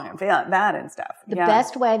wrong and bad and stuff. The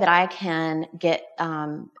best way that I can get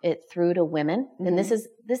it through to women, and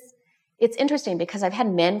it's interesting because I've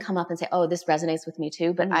had men come up and say, oh, this resonates with me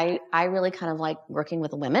too. But I really kind of like working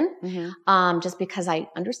with women, just because I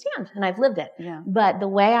understand and I've lived it. Yeah. But the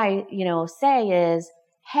way I, say is,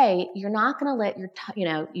 hey, you're not going to let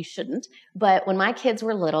you shouldn't. But when my kids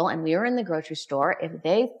were little and we were in the grocery store, if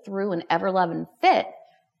they threw an Ever-Loving fit,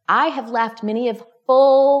 I have left many of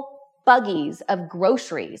full buggies of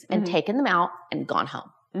groceries and taken them out and gone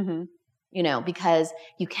home. Because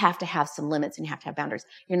you have to have some limits and you have to have boundaries.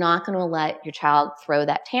 You're not going to let your child throw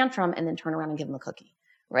that tantrum and then turn around and give them a cookie,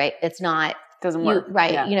 right? It's not. Doesn't work.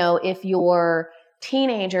 Right. Yeah. If your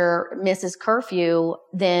teenager misses curfew,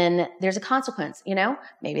 then there's a consequence,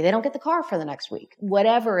 maybe they don't get the car for the next week,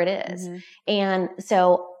 whatever it is. And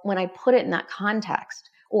so when I put it in that context,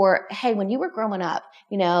 or, hey, when you were growing up,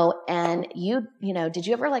 and did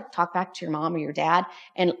you ever talk back to your mom or your dad?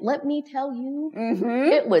 And let me tell you,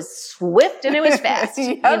 it was swift and it was fast,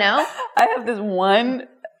 I have this one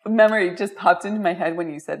memory just popped into my head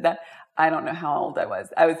when you said that. I don't know how old I was.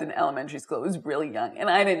 I was in elementary school. I was really young and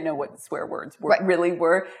I didn't know what swear words really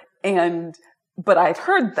were. But I'd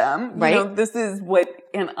heard them, this is what,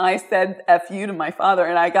 and I said F you to my father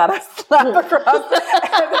and I got a slap across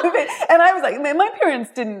and I was like, man, my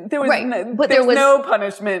parents didn't, there was no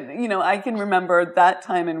punishment. I can remember that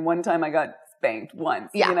time and one time I got spanked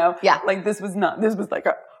once, this was like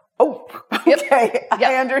okay,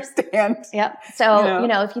 I understand. Yep. So,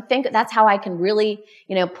 if you think that's how I can really,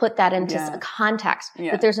 put that into context,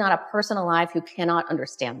 that there's not a person alive who cannot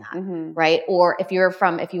understand that, right? Or if you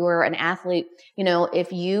were an athlete,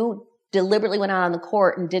 if you deliberately went out on the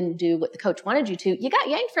court and didn't do what the coach wanted you to, you got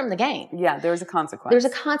yanked from the game. Yeah, there's a consequence. There's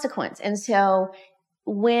a consequence. And so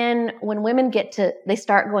when women they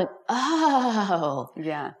start going, oh,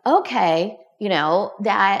 yeah, okay,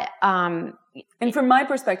 that, and from my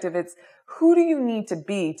perspective, it's who do you need to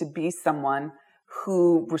be someone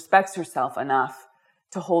who respects herself enough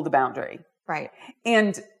to hold a boundary? Right.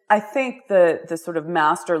 And I think the sort of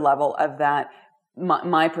master level of that,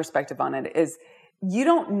 my perspective on it is you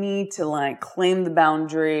don't need to claim the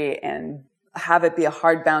boundary and have it be a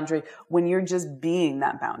hard boundary when you're just being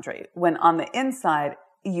that boundary. When on the inside,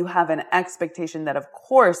 you have an expectation that, of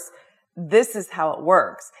course, this is how it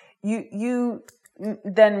works. You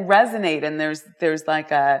then resonate and there's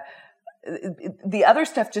the other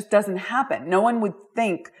stuff just doesn't happen. No one would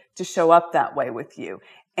think to show up that way with you.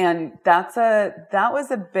 And that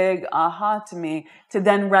was a big aha to me, to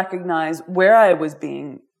then recognize where I was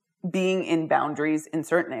being in boundaries in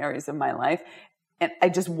certain areas of my life. And I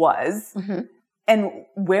just was. And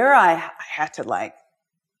where I had to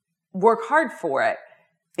work hard for it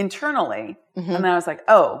internally. And then I was like,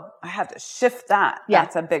 oh, I have to shift that. Yeah.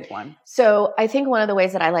 That's a big one. So I think one of the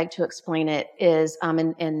ways that I like to explain it is,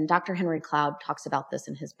 and Dr. Henry Cloud talks about this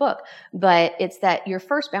in his book, but it's that your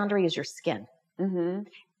first boundary is your skin.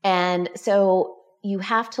 And so you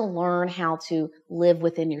have to learn how to live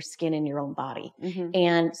within your skin in your own body.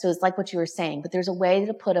 And so it's like what you were saying, but there's a way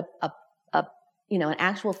to put an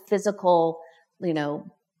actual physical,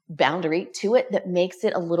 boundary to it that makes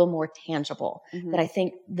it a little more tangible, that I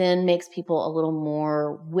think then makes people a little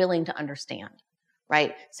more willing to understand,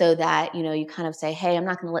 right? So that, you kind of say, hey, I'm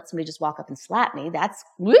not going to let somebody just walk up and slap me. That's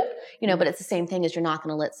whoop, but it's the same thing as you're not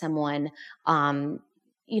going to let someone,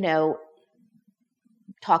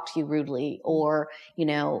 talk to you rudely or,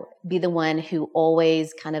 be the one who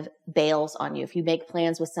always kind of bails on you. If you make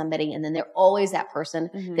plans with somebody and then they're always that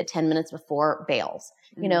person that 10 minutes before bails,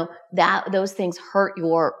 those things hurt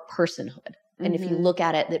your personhood. And if you look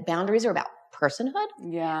at it, that boundaries are about personhood.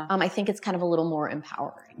 Yeah. I think it's kind of a little more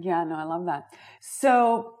empowering. Yeah, no, I love that.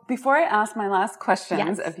 So before I ask my last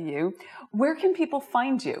questions of you, where can people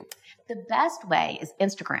find you? The best way is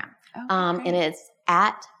Instagram. Okay. And it's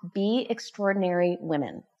at Be Extraordinary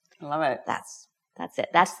Women. I love it. That's it.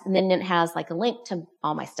 And then it has a link to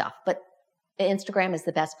all my stuff, but Instagram is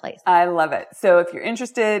the best place. I love it. So if you're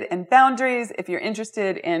interested in boundaries, if you're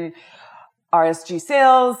interested in RSG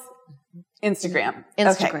sales, Instagram.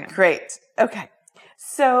 Okay, great. Okay.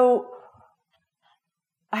 So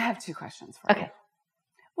I have 2 questions for you.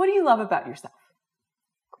 What do you love about yourself?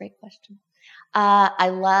 Great question. I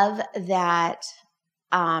love that,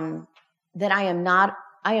 that I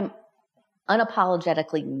am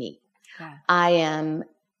unapologetically me. Yeah. I am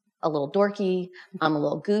a little dorky. I'm a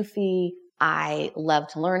little goofy. I love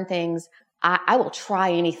to learn things. I will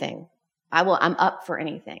try anything. I'm up for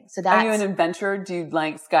anything. So that's. Are you an adventurer? Do you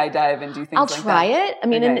like skydive and do things I'll like that? try it. I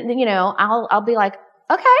mean, Okay. and, you know, I'll be like,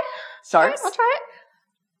 okay. Sharks? All right, I'll try it.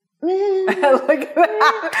 Like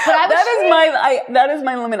that is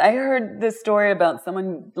my limit. I heard this story about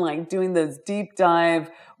someone like doing those deep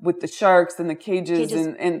dive with the sharks and the cages.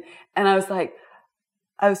 and I was like,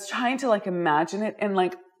 I was trying to like imagine it, and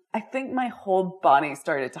like I think my whole body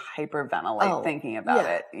started to hyperventilate thinking about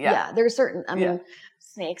it. Yeah. There's certain, I mean,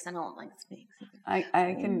 snakes, I don't like snakes.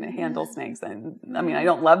 I can handle snakes, and I mean I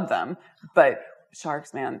don't love them, but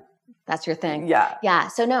sharks, man. That's your thing. Yeah. Yeah.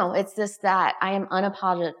 So no, it's just that I am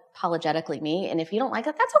unapologetically me. And if you don't like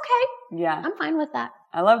it, that's okay. Yeah. I'm fine with that.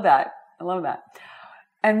 I love that.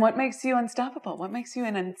 And what makes you unstoppable? What makes you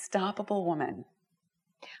an unstoppable woman?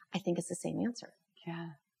 I think it's the same answer.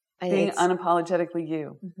 Yeah. Being unapologetically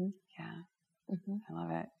you. Mm-hmm. Yeah. Mm-hmm. I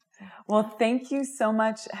love it. Well, thank you so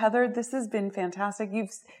much, Heather. This has been fantastic.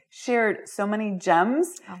 You've shared so many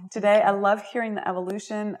gems today. I love hearing the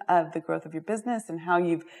evolution of the growth of your business and how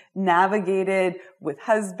you've navigated with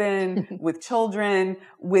husband, with children,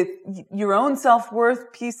 with your own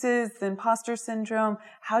self-worth pieces, the imposter syndrome,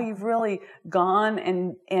 how you've really gone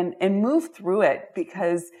and moved through it,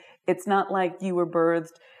 because it's not like you were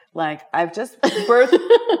birthed like I've just birthed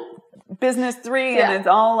business 3 and it's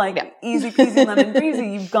all like easy peasy lemon breezy.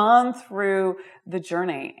 You've gone through the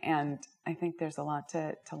journey, and I think there's a lot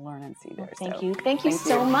to learn and see there. Thank you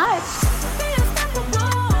so much.